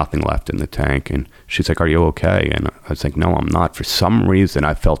nothing left in the tank. And she's like, "Are you okay?" And I was like, "No, I'm not." For some reason,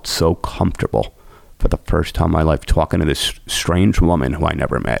 I felt so comfortable for the first time in my life talking to this strange woman who I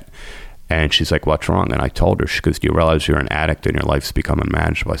never met. And she's like, "What's wrong?" And I told her. She goes, "Do you realize you're an addict and your life's become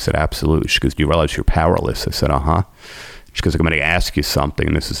unmanageable?" I said, "Absolutely." She goes, "Do you realize you're powerless?" I said, "Uh-huh." She goes, "I'm going to ask you something,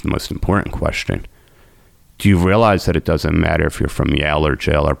 and this is the most important question. Do you realize that it doesn't matter if you're from Yale or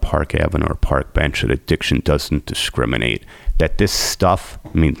Jail or Park Avenue or Park Bench, that addiction doesn't discriminate, that this stuff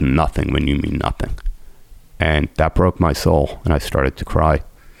means nothing when you mean nothing?" And that broke my soul, and I started to cry.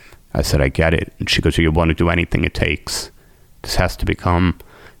 I said, "I get it." And she goes, "You want to do anything it takes. This has to become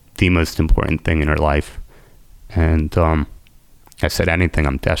the most important thing in her life." And I said, "Anything,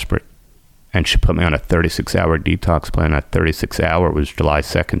 I'm desperate." And she put me on a 36-hour detox plan. That 36-hour was July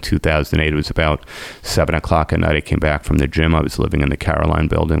 2nd, 2008. It was about 7 o'clock at night. I came back from the gym. I was living in the Caroline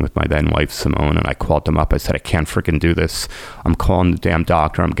building with my then wife, Simone, and I called them up. I said, "I can't freaking do this. I'm calling the damn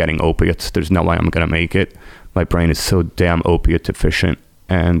doctor. I'm getting opiates. There's no way I'm going to make it. My brain is so damn opiate deficient."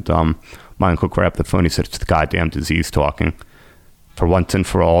 And my uncle grabbed the phone. He said, "It's the goddamn disease talking. For once and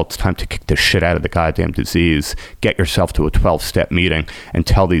for all, it's time to kick the shit out of the goddamn disease. Get yourself to a 12-step meeting and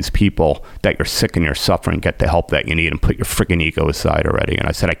tell these people that you're sick and you're suffering. Get the help that you need and put your freaking ego aside already." And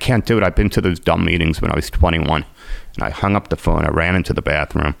I said, "I can't do it. I've been to those dumb meetings when I was 21. And I hung up the phone. I ran into the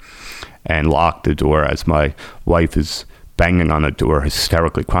bathroom and locked the door as my wife is banging on the door,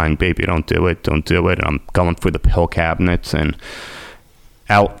 hysterically crying, "Baby, don't do it. Don't do it." And I'm going through the pill cabinets, and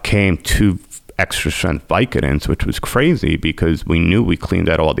out came 2 extra strength Vicodins, which was crazy because we knew we cleaned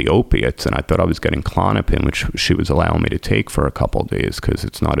out all the opiates, and I thought I was getting Klonopin, which she was allowing me to take for a couple of days because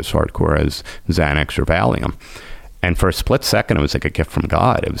it's not as hardcore as Xanax or Valium. And for a split second, it was like a gift from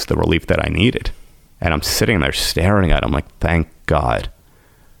God. It was the relief that I needed. And I'm sitting there staring at it. I'm like, thank God.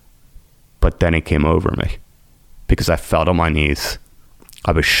 But then it came over me because I fell to my knees.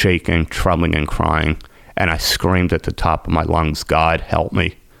 I was shaking, trembling, and crying. And I screamed at the top of my lungs, "God, help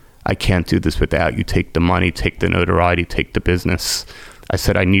me. I can't do this without you. Take the money, take the notoriety, take the business." I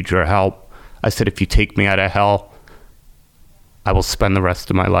said, "I need your help." I said, "If you take me out of hell, I will spend the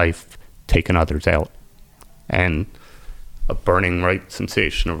rest of my life taking others out." And a burning right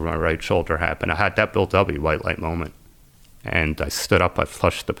sensation over my right shoulder happened. I had that Bill W. white light moment. And I stood up, I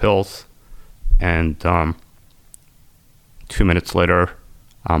flushed the pills. And 2 minutes later,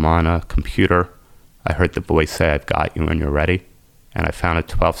 I'm on a computer. I heard the voice say, "I've got you when you're ready." And I found a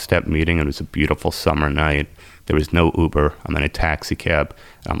 12-step meeting. It was a beautiful summer night. There was no Uber. I'm in a taxi cab.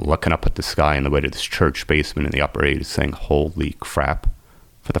 And I'm looking up at the sky on the way to this church basement in the Upper 8 saying, holy crap.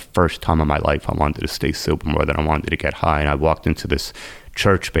 For the first time in my life, I wanted to stay sober more than I wanted to get high. And I walked into this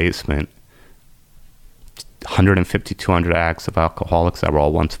church basement, 150, 200 acts of alcoholics that were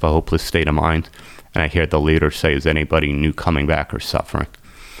all once of a hopeless state of mind. And I hear the leader say, "Is anybody new coming back or suffering?"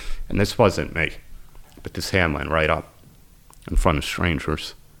 And this wasn't me. But this hand went right up in front of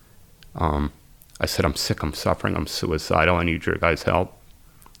strangers. I said, "I'm sick, I'm suffering, I'm suicidal, I need your guys' help."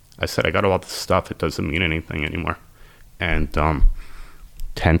 I said, "I got all this stuff, it doesn't mean anything anymore." And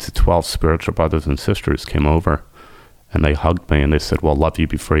 10 to 12 spiritual brothers and sisters came over, and they hugged me, and they said, "Well, love you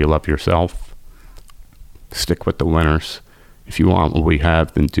before you love yourself. Stick with the winners. If you want what we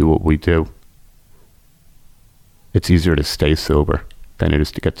have, then do what we do. It's easier to stay sober than it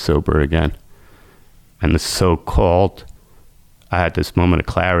is to get sober again." And the so-called, I had this moment of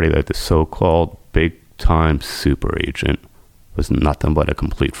clarity that the so-called big-time super agent was nothing but a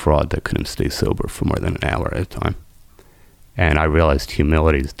complete fraud that couldn't stay sober for more than an hour at a time. And I realized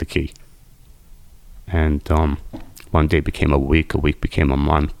humility is the key. And one day became a week became a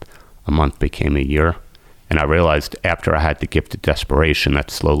month became a year. And I realized after I had the gift of desperation,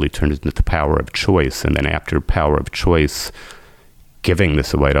 that slowly turned into the power of choice. And then after power of choice, giving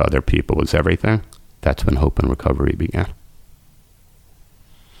this away to other people was everything. That's when hope and recovery began.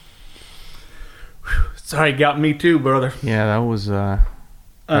 Sorry, got me too, brother. Yeah, that was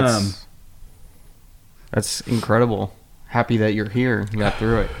that's incredible. Happy that you're here. You got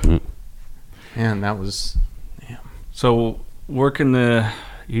through it. Man, that was So working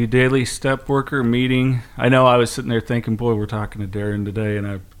you daily step worker meeting. I know I was sitting there thinking, boy, we're talking to Darren today, and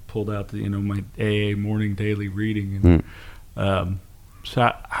I pulled out my AA morning daily reading. And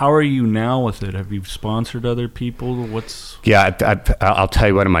so how are you now with it? Have you sponsored other people? Yeah, I'll tell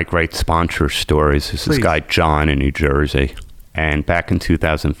you one of my great sponsor stories. This guy John in New Jersey. And back in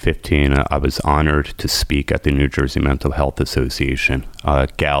 2015, I was honored to speak at the New Jersey Mental Health Association,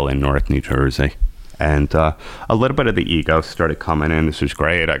 gal in North New Jersey. And a little bit of the ego started coming in. This was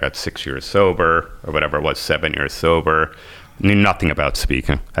great. I got 6 years sober, or whatever it was, 7 years sober. Knew nothing about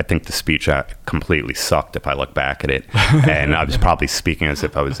speaking. I think the speech completely sucked if I look back at it. And I was probably speaking as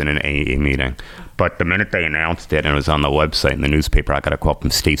if I was in an AA meeting. But the minute they announced it and it was on the website and the newspaper, I got a call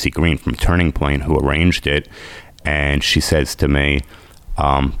from Stacy Green from Turning Point, who arranged it. And she says to me,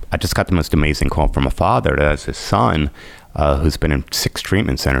 I just got the most amazing call from a father that has his son who's been in 6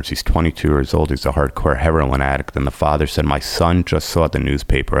 treatment centers. He's 22 years old. He's a hardcore heroin addict. And the father said, my son just saw the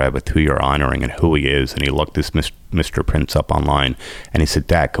newspaper ad with who you're honoring and who he is. And he looked this Mr. Prince up online. And he said,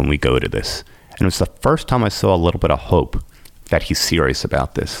 Dad, can we go to this? And it was the first time I saw a little bit of hope that he's serious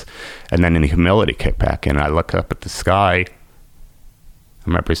about this. And then in the humility kicked back in. I looked up at the sky. I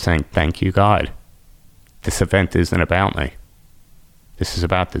remember saying, thank you, God. This event isn't about me. This is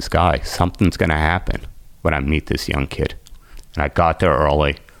about this guy. Something's going to happen when I meet this young kid. And I got there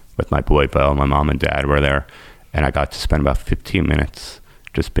early with my boy Bo. My mom and dad were there. And I got to spend about 15 minutes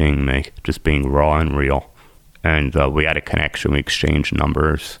just being me, just being raw and real. And we had a connection. We exchanged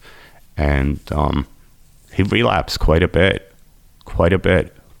numbers. And he relapsed quite a bit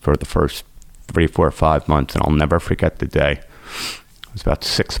for the first 3, 4, 5 months. And I'll never forget the day. It was about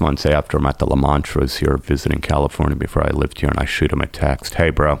 6 months after I'm at the La Mantras here visiting California before I lived here. And I shoot him a text.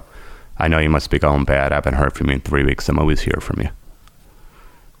 Hey, bro. I know you must be going bad. I haven't heard from you in 3 weeks. I'm always here from you.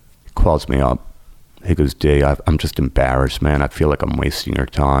 He calls me up. He goes, D, I'm just embarrassed, man. I feel like I'm wasting your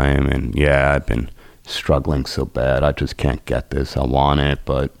time. And yeah, I've been struggling so bad. I just can't get this. I want it,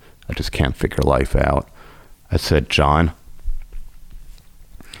 but I just can't figure life out. I said, John,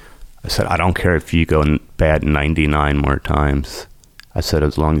 I don't care if you go bad 99 more times. I said,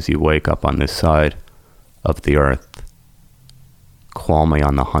 as long as you wake up on this side of the earth, call me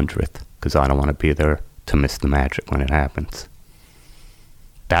on the 100th, because I don't want to be there to miss the magic when it happens.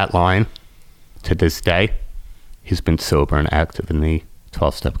 That line, to this day, he's been sober and active in the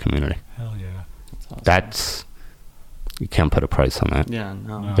 12-step community. Hell yeah. That's you can't put a price on that. Yeah,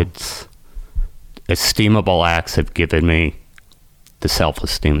 no. It's esteemable acts have given me the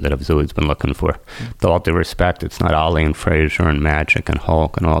self-esteem that I've always been looking for. With all due respect, it's not Ali and Frazier and Magic and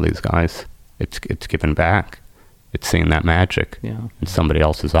Hulk and all these guys. It's giving back. It's seeing that magic in somebody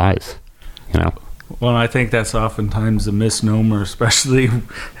else's eyes, you know? Well, I think that's oftentimes a misnomer, especially,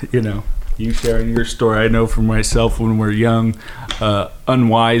 you sharing your story. I know for myself when we're young,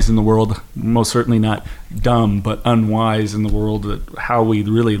 unwise in the world, most certainly not dumb, but unwise in the world, that how we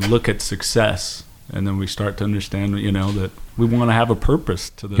really look at success. And then we start to understand, that we want to have a purpose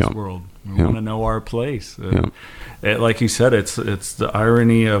to this world. We want to know our place. Like you said, it's the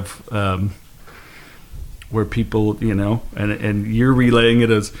irony of where people, and you're relaying it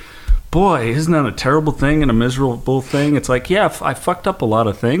as, boy, isn't that a terrible thing and a miserable thing? It's like, yeah, I fucked up a lot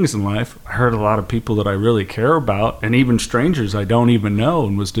of things in life. I hurt a lot of people that I really care about, and even strangers I don't even know,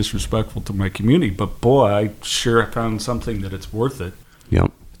 and was disrespectful to my community. But boy, I sure found something that it's worth it.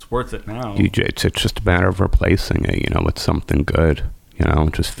 Yep. It's worth it now. It's just a matter of replacing it, with something good,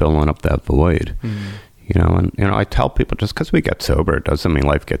 just filling up that void. And I tell people, just because we get sober, it doesn't mean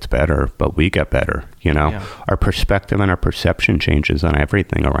life gets better, but we get better, Our perspective and our perception changes on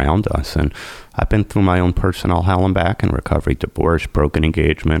everything around us. And I've been through my own personal hell and back in recovery, divorce, broken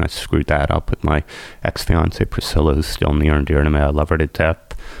engagement. I screwed that up with my ex-fiancée Priscilla, who's still near and dear to me. I love her to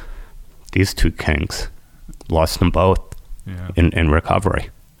death. These two kings, lost them both in recovery.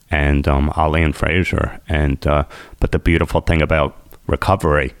 And Ali and Frazier. And but the beautiful thing about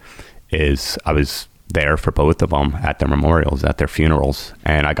recovery is I was there for both of them at their memorials, at their funerals,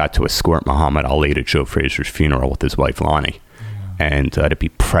 and I got to escort Muhammad Ali to Joe Frazier's funeral with his wife Lonnie, and to be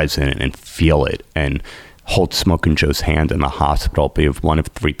present and feel it and hold Smoking Joe's hand in the hospital, be one of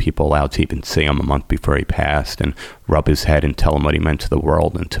 3 people allowed to even see him a month before he passed, and rub his head and tell him what he meant to the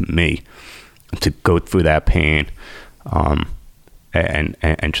world and to me. And to go through that pain,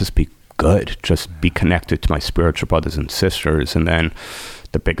 and just be good, just be connected to my spiritual brothers and sisters. And then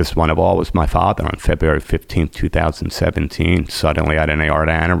the biggest one of all was my father on February 15th, 2017. Suddenly had an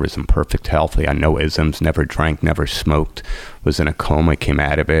aortic aneurysm, perfect healthy, had no isms, never drank, never smoked, was in a coma, came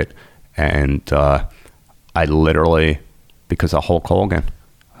out of it. And I literally, because of Hulk Hogan,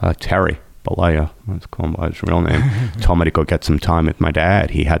 Terry Bollea, let's call him by his real name, told me to go get some time with my dad.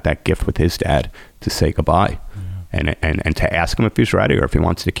 He had that gift with his dad to say goodbye. And to ask him if he's ready or if he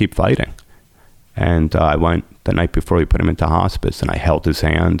wants to keep fighting. And I went the night before we put him into hospice, and I held his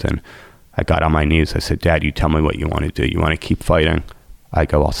hand, and I got on my knees. I said, Dad, you tell me what you want to do. You want to keep fighting? I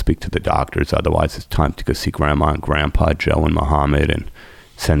go, I'll speak to the doctors. Otherwise, it's time to go see Grandma and Grandpa, Joe and Muhammad, and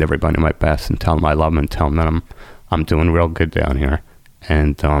send everybody my best and tell them I love them and tell them that I'm doing real good down here.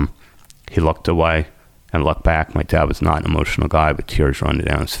 And he looked away and looked back. My dad was not an emotional guy, with tears running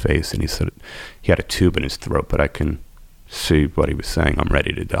down his face. And he said he had a tube in his throat, but I can see what he was saying. I'm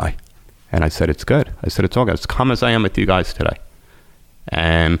ready to die. And I said, it's good. I said, it's all good. As calm as I am with you guys today.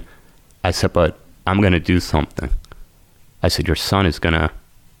 And I said, but I'm going to do something. I said, your son is going to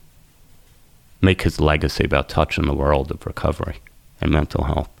make his legacy about touching the world of recovery and mental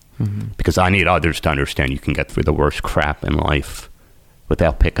health. Mm-hmm. Because I need others to understand you can get through the worst crap in life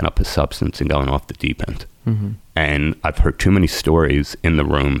without picking up a substance and going off the deep end. Mm-hmm. And I've heard too many stories in the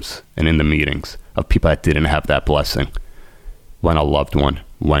rooms and in the meetings of people that didn't have that blessing when a loved one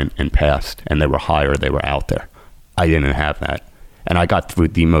went and passed and they were high or they were out there. I didn't have that. And I got through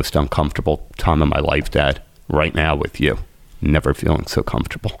the most uncomfortable time of my life, Dad, right now with you, never feeling so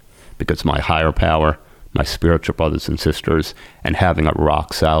comfortable, because my higher power, my spiritual brothers and sisters, and having a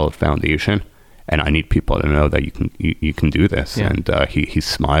rock solid foundation. And I need people to know that you can do this. Yeah. And he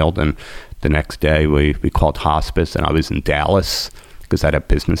smiled. And the next day we called hospice, and I was in Dallas because I had a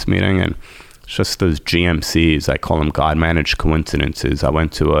business meeting. And it's just those GMCs, I call them God-managed coincidences. I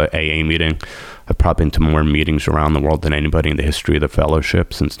went to a AA meeting. I've probably been to more meetings around the world than anybody in the history of the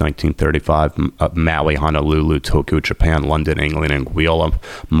fellowship since 1935. Maui, Honolulu, Tokyo, Japan, London, England, Anguilla,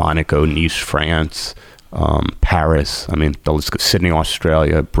 Monaco, Nice, France, Paris. I mean, Sydney,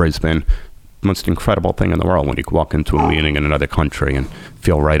 Australia, Brisbane. Most incredible thing in the world when you walk into a meeting in another country and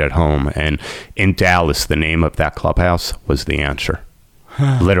feel right at home. And in Dallas, the name of that clubhouse was The Answer.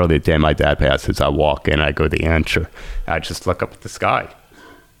 Literally the day my dad passes, I walk in, I go, The Answer. I just look up at the sky.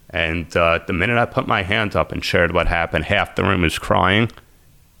 And the minute I put my hand up and shared what happened, half the room is crying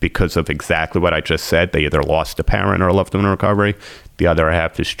because of exactly what I just said. They either lost a parent or a loved one in recovery. The other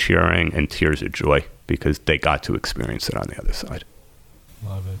half is cheering and tears of joy because they got to experience it on the other side.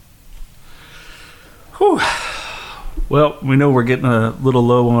 Love it. Whew. Well, we know we're getting a little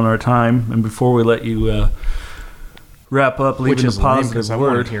low on our time, and before we let you wrap up, leaving a positive word.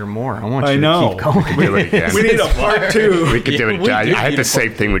 I want to hear more. I want you to keep going. We need a part 2. We could do it. I had the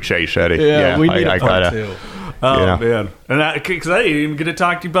same thing with Jay Shetty. Yeah, we need a part 2. Oh, man. And because I didn't even get to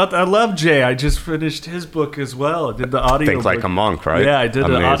talk to you about that. I love Jay. I just finished his book as well. I did the audio Think Like a Monk, right? Yeah, I did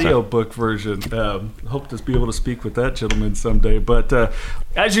the audio book version. Hope to be able to speak with that gentleman someday. But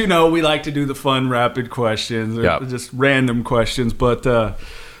as you know, we like to do the fun, rapid questions, or just random questions. But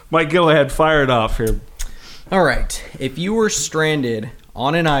Mike, go ahead. Fire it off here. All right. If you were stranded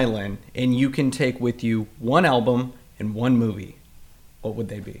on an island and you can take with you one album and one movie, what would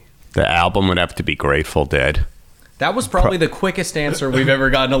they be? The album would have to be Grateful Dead. That was probably the quickest answer we've ever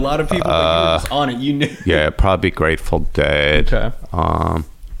gotten. A lot of people, when you were just on it, you knew. Yeah, probably Grateful Dead. Okay.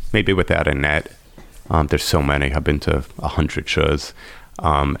 Maybe Without a Net. There's so many. I've been to 100 shows.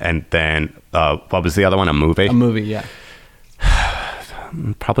 And then, what was the other one? A movie? A movie, yeah.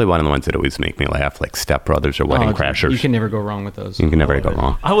 Probably one of the ones that always make me laugh, like Step Brothers or Wedding Crashers. You can never go wrong with those. You can never go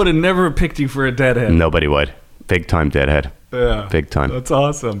wrong. I would have never picked you for a Deadhead. Nobody would. Big time Deadhead. Yeah. Big time. That's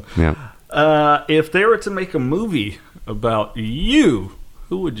awesome. Yeah. If they were to make a movie about you,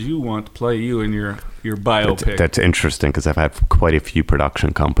 who would you want to play you in your biopic? That's interesting because I've had quite a few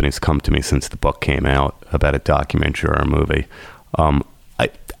production companies come to me since the book came out about a documentary or a movie.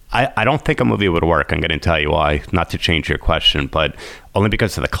 I don't think a movie would work. I'm going to tell you why. Not to change your question, but only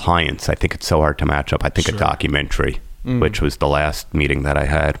because of the clients. I think it's so hard to match up. I think a documentary, which was the last meeting that I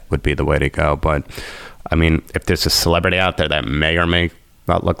had, would be the way to go. But, I mean, if there's a celebrity out there that may or may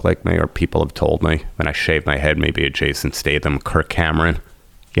not look like me, or people have told me, when I shave my head, maybe a Jason Statham, Kirk Cameron.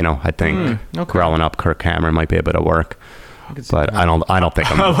 You know, I think growing up, Kirk Cameron might be able to work. But I don't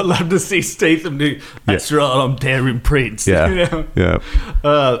think I would love to see Statham do. That's right, I'm Darren Prince. Yeah, you know? yeah.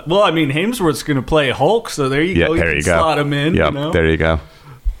 Well, I mean, Hemsworth's going to play Hulk, so there you go. There you go. Slot him in. Yep, you know? there you go.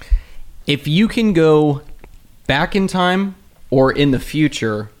 If you can go back in time or in the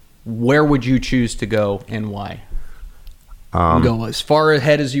future, where would you choose to go and why? Go as far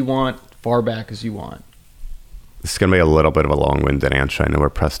ahead as you want, far back as you want. This is going to be a little bit of a long-winded answer. I know we're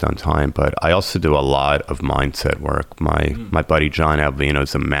pressed on time, but I also do a lot of mindset work. My buddy John Alvino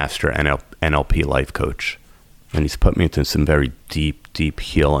is a master NLP life coach, and he's put me into some very deep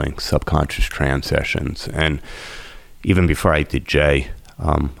healing subconscious trance sessions. And even before I did Jay,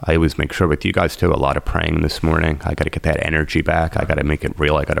 I always make sure with you guys too, a lot of praying this morning. I got to get that energy back. I got to make it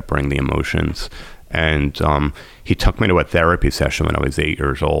real. I got to bring the emotions. And he took me to a therapy session when I was 8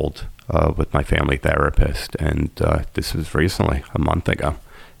 years old with my family therapist. And this was recently, a month ago.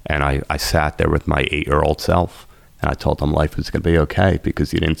 And I sat there with my 8-year-old self. And I told him life was going to be okay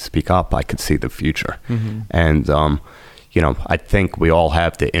because he didn't speak up. I could see the future. Mm-hmm. And, I think we all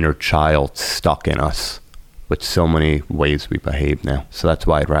have the inner child stuck in us with so many ways we behave now. So that's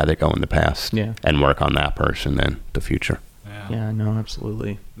why I'd rather go in the past and work on that person than the future. Yeah, no,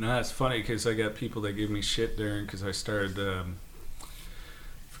 absolutely. No, it's funny because I got people that give me shit, Darren, because I started,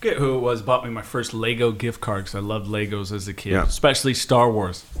 forget who it was, bought me my first Lego gift card because I loved Legos as a kid, especially Star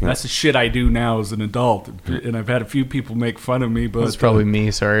Wars. Yeah. That's the shit I do now as an adult. And I've had a few people make fun of me. But it's probably me,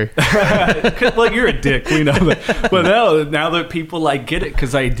 sorry. Well, you're a dick, we know that. But now that people get it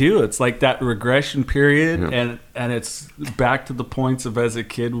because I do, it's like that regression period, and it's back to the points of as a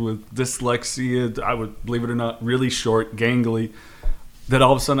kid with dyslexia, I would, believe it or not, really short, gangly, that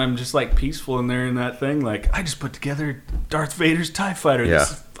all of a sudden I'm just peaceful in there in that thing. I just put together Darth Vader's TIE Fighter. Yeah.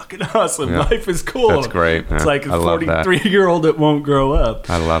 This is fucking awesome. Yeah. Life is cool. That's great. It's like a 43-year-old that won't grow up.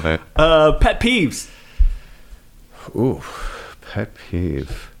 I love it. Pet peeves. Ooh, pet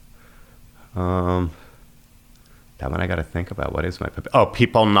peeve. That one I got to think about. What is my pet peeve? Oh,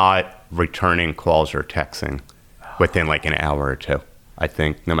 people not returning calls or texting within an hour or two. I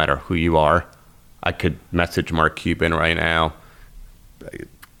think no matter who you are, I could message Mark Cuban right now.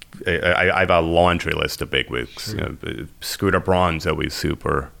 I have a laundry list of bigwigs. Sure. Scooter Braun's always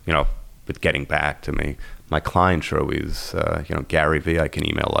super, with getting back to me. My clients are always, Gary V. I can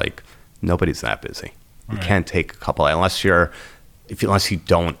email nobody's that busy. You can't take a couple unless you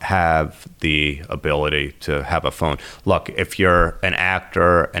don't have the ability to have a phone. Look, if you're an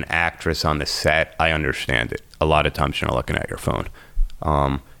actor, an actress on the set, I understand it. A lot of times you're not looking at your phone.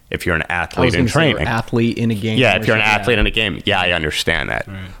 If you're an athlete in training. Athlete in a game. Yeah, if you're an athlete in a game, I understand that.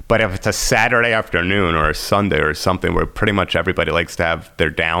 Right. But if it's a Saturday afternoon or a Sunday or something where pretty much everybody likes to have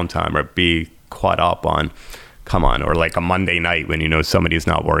their downtime or be caught up on, come on, or a Monday night when somebody's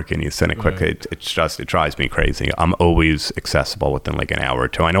not working, you send it quickly. It drives me crazy. I'm always accessible within an hour or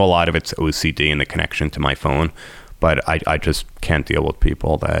two. I know a lot of it's OCD and the connection to my phone, but I just can't deal with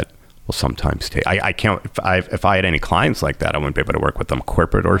people that will sometimes take. I can't. If I had any clients like that, I wouldn't be able to work with them,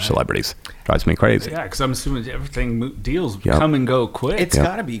 corporate or celebrities. Drives me crazy. Yeah, because I'm assuming deals come and go quick. It's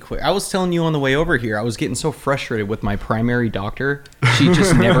got to be quick. I was telling you on the way over here, I was getting so frustrated with my primary doctor. She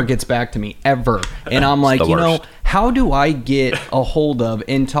just never gets back to me ever, and I'm like, how do I get a hold of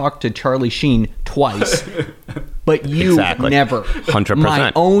and talk to Charlie Sheen twice, but you never? 100%.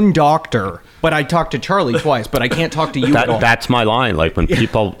 My own doctor. But I talked to Charlie twice, but I can't talk to you at all. That's my line. When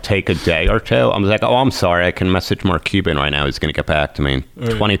people take a day or two, I'm like, I'm sorry, I can message Mark Cuban right now. He's going to get back to me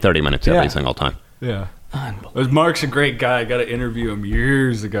in 20, 30 minutes every single time. Yeah. Mark's a great guy. I got to interview him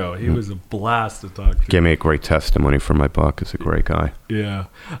years ago. He was a blast to talk to. Gave me a great testimony for my book. He's a great guy. Yeah.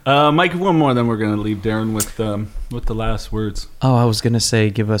 Mike, one more, then we're going to leave Darren with the last words. Oh, I was going to say,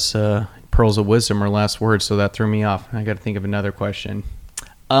 give us pearls of wisdom or last words, so that threw me off. I got to think of another question.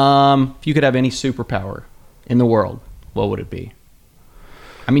 If you could have any superpower in the world, what would it be?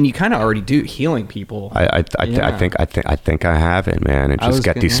 I mean, you kind of already do healing people. I think I have it, man. And just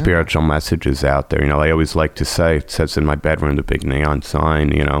get these spiritual messages out there. I always like to say, it says in my bedroom, the big neon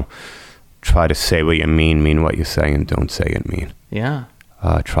sign, try to say what you mean what you say, and don't say it mean. Yeah.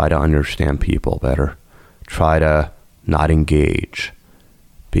 Try to understand people better. Try to not engage.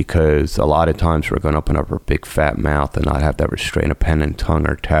 Because a lot of times we're going to open up our big fat mouth and not have that restraint of pen and tongue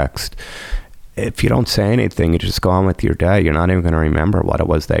or text. If you don't say anything, you just go on with your day. You're not even going to remember what it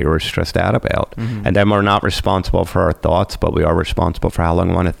was that you were stressed out about. Mm-hmm. And then we're not responsible for our thoughts, but we are responsible for how long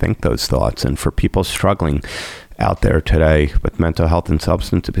we want to think those thoughts. And for people struggling, out there today with mental health and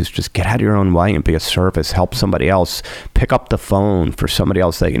substance abuse. Just get out of your own way and be a service. Help somebody else. Pick up the phone for somebody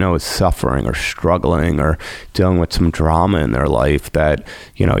else that you know is suffering or struggling or dealing with some drama in their life that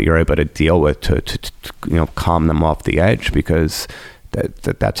you know you're able to deal with to you know calm them off the edge, because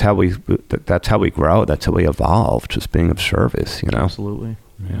that's how we grow. That's how we evolve. Just being of service. You know. Absolutely.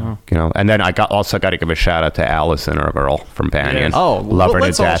 Yeah. You know, and then I also got to give a shout out to Allison, our girl from Banyan. Yes. Oh, love her to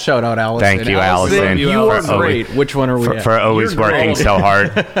let's all death. shout out Allison. Thank you, Allison. You are great. Which one are we at? For always You're working great. so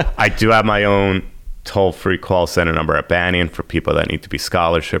hard. I do have my own toll-free call center number at Banyan for people that need to be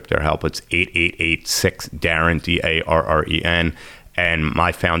scholarship. Their help. It's 8886-DARREN, DARREN. And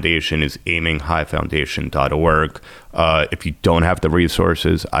my foundation is aiminghighfoundation.org. If you don't have the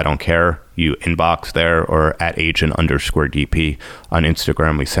resources, I don't care. You inbox there or at agent_DP on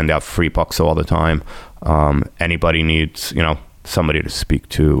Instagram. We send out free books all the time. Anybody needs, you know, somebody to speak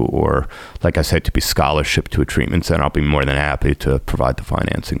to, or like I said, to be scholarship to a treatment center, I'll be more than happy to provide the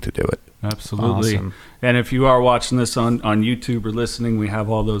financing to do it. Absolutely. Awesome. And if you are watching this on YouTube or listening, we have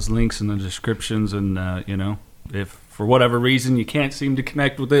all those links in the descriptions. And, you know, if for whatever reason you can't seem to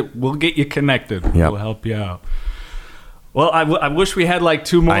connect with it, we'll get you connected. Yep. We'll help you out. Well, I wish we had like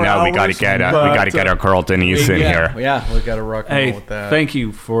 2 more hours. I know, we got to get our girl Denise in here. Yeah, we got to rock and roll with that. Thank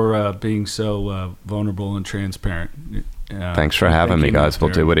you for being so vulnerable and transparent. Thanks for having me, guys.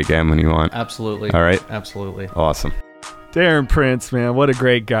 We'll do it again when you want. Absolutely. All right. Absolutely. Awesome. Darren Prince, man, what a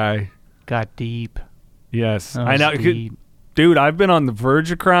great guy. Got deep. Yes, That I know. was deep. Dude, I've been on the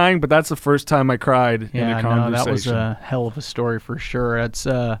verge of crying, but that's the first time I cried in a conversation. No, that was a hell of a story for sure. It's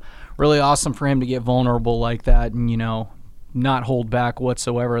really awesome for him to get vulnerable like that and, you know, not hold back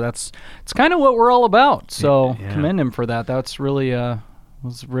whatsoever. It's kind of what we're all about. So commend him for that. That's really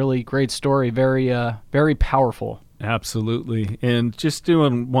was a really great story. Very very powerful. Absolutely. And just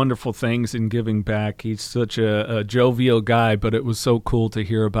doing wonderful things and giving back. He's such a jovial guy, but it was so cool to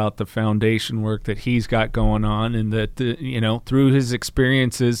hear about the foundation work that he's got going on, and that, you know, through his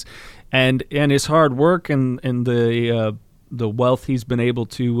experiences and his hard work and the wealth he's been able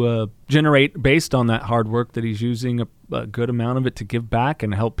to generate based on that hard work, that he's using a good amount of it to give back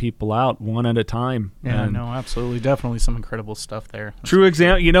and help people out one at a time. Yeah, and no, absolutely. Definitely some incredible stuff there. True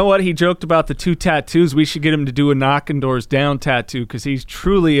example. You know what? He joked about the 2 tattoos. We should get him to do a knocking doors down tattoo, because he's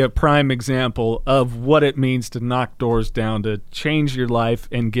truly a prime example of what it means to knock doors down, to change your life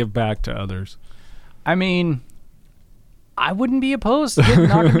and give back to others. I mean, I wouldn't be opposed to getting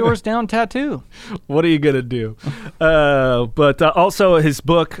knocking doors down tattoo. What are you going to do? But also his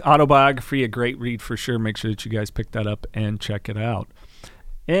book, Autobiography, a great read for sure. Make sure that you guys pick that up and check it out.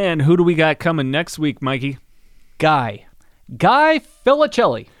 And who do we got coming next week, Mikey? Guy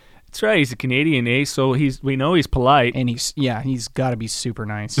Filicelli. That's right. He's a Canadian, eh? So we know he's polite. And he's got to be super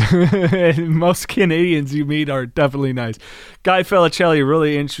nice. Most Canadians you meet are definitely nice. Guy Filicelli,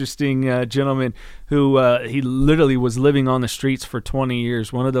 really interesting gentleman who he literally was living on the streets for 20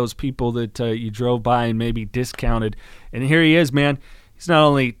 years. One of those people that you drove by and maybe discounted. And here he is, man. He's not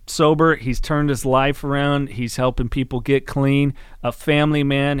only sober, he's turned his life around. He's helping people get clean. A family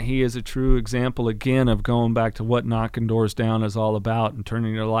man. He is a true example, again, of going back to what knocking doors down is all about and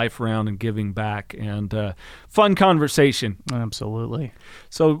turning your life around and giving back. And fun conversation. Absolutely.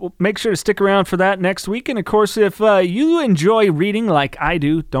 So make sure to stick around for that next week. And, of course, if you enjoy reading like I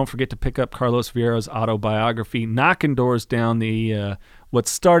do, don't forget to pick up Carlos Vieira's autobiography, Knocking Doors Down, what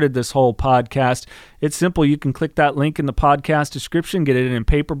started this whole podcast. It's simple. You can click that link in the podcast description, get it in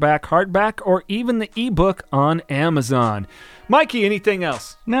paperback, hardback, or even the ebook on Amazon. Mikey, anything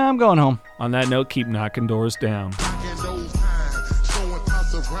else? No, I'm going home. On that note, keep knocking doors down.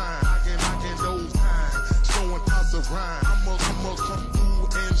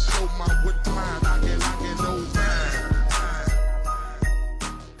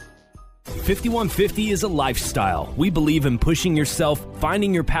 $5150 is a lifestyle. We believe in pushing yourself,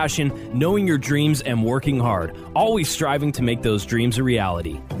 finding your passion, knowing your dreams, and working hard, always striving to make those dreams a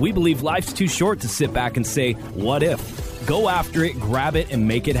reality. We believe life's too short to sit back and say, what if? Go after it, grab it, and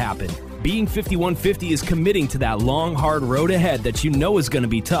make it happen. Being 5150 is committing to that long, hard road ahead that you know is going to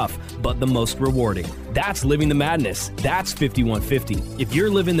be tough, but the most rewarding. That's living the madness. That's 5150. If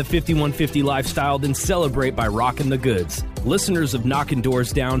you're living the 5150 lifestyle, then celebrate by rocking the goods. Listeners of Knocking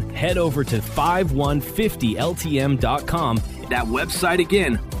Doors Down, head over to 5150ltm.com. That website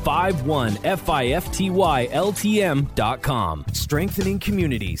again, 5150ltm.com. Strengthening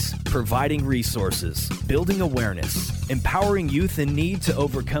communities, providing resources, building awareness, empowering youth in need to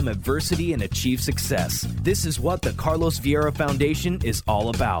overcome adversity and achieve success. This is what the Carlos Vieira Foundation is all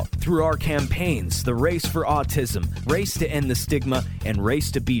about. Through our campaigns, the Race for Autism, Race to End the Stigma, and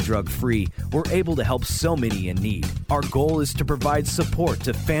Race to Be Drug-Free, we're able to help so many in need. Our goal is to provide support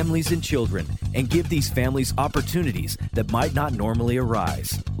to families and children and give these families opportunities that might not normally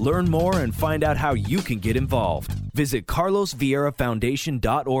arise. Learn more and find out how you can get involved. Visit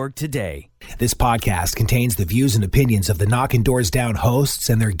carlosvierafoundation.org today. This podcast contains the views and opinions of the Knockin' Doors Down hosts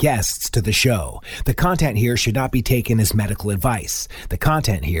and their guests to the show. The content here should not be taken as medical advice. The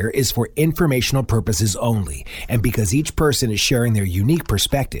content here is for informational purposes only, and because each person is sharing their unique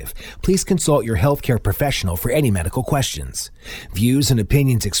perspective, please consult your healthcare professional for any medical questions. Views and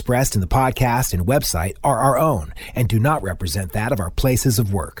opinions expressed in the podcast and website are our own and do not represent that of our places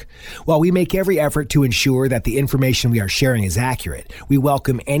of work. While we make every effort to ensure that the information we are sharing is accurate, we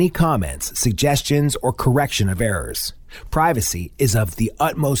welcome any comments, suggestions, or correction of errors. Privacy is of the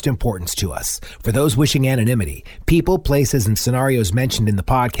utmost importance to us. For those wishing anonymity, people, places, and scenarios mentioned in the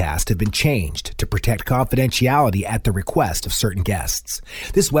podcast have been changed to protect confidentiality at the request of certain guests.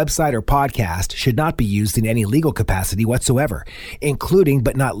 This website or podcast should not be used in any legal capacity whatsoever, including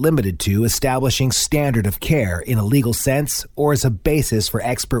but not limited to establishing standard of care in a legal sense or as a basis for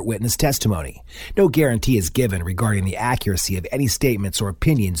expert witness testimony. No guarantee is given regarding the accuracy of any statements or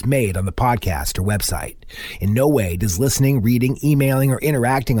opinions made on the podcast or website. In no way does listening, reading, emailing, or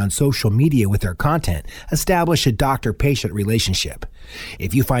interacting on social media with our content establish a doctor-patient relationship.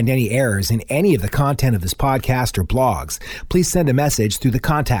 If you find any errors in any of the content of this podcast or blogs, please send a message through the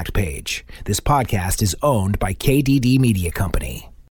contact page. This podcast is owned by KDD Media Company.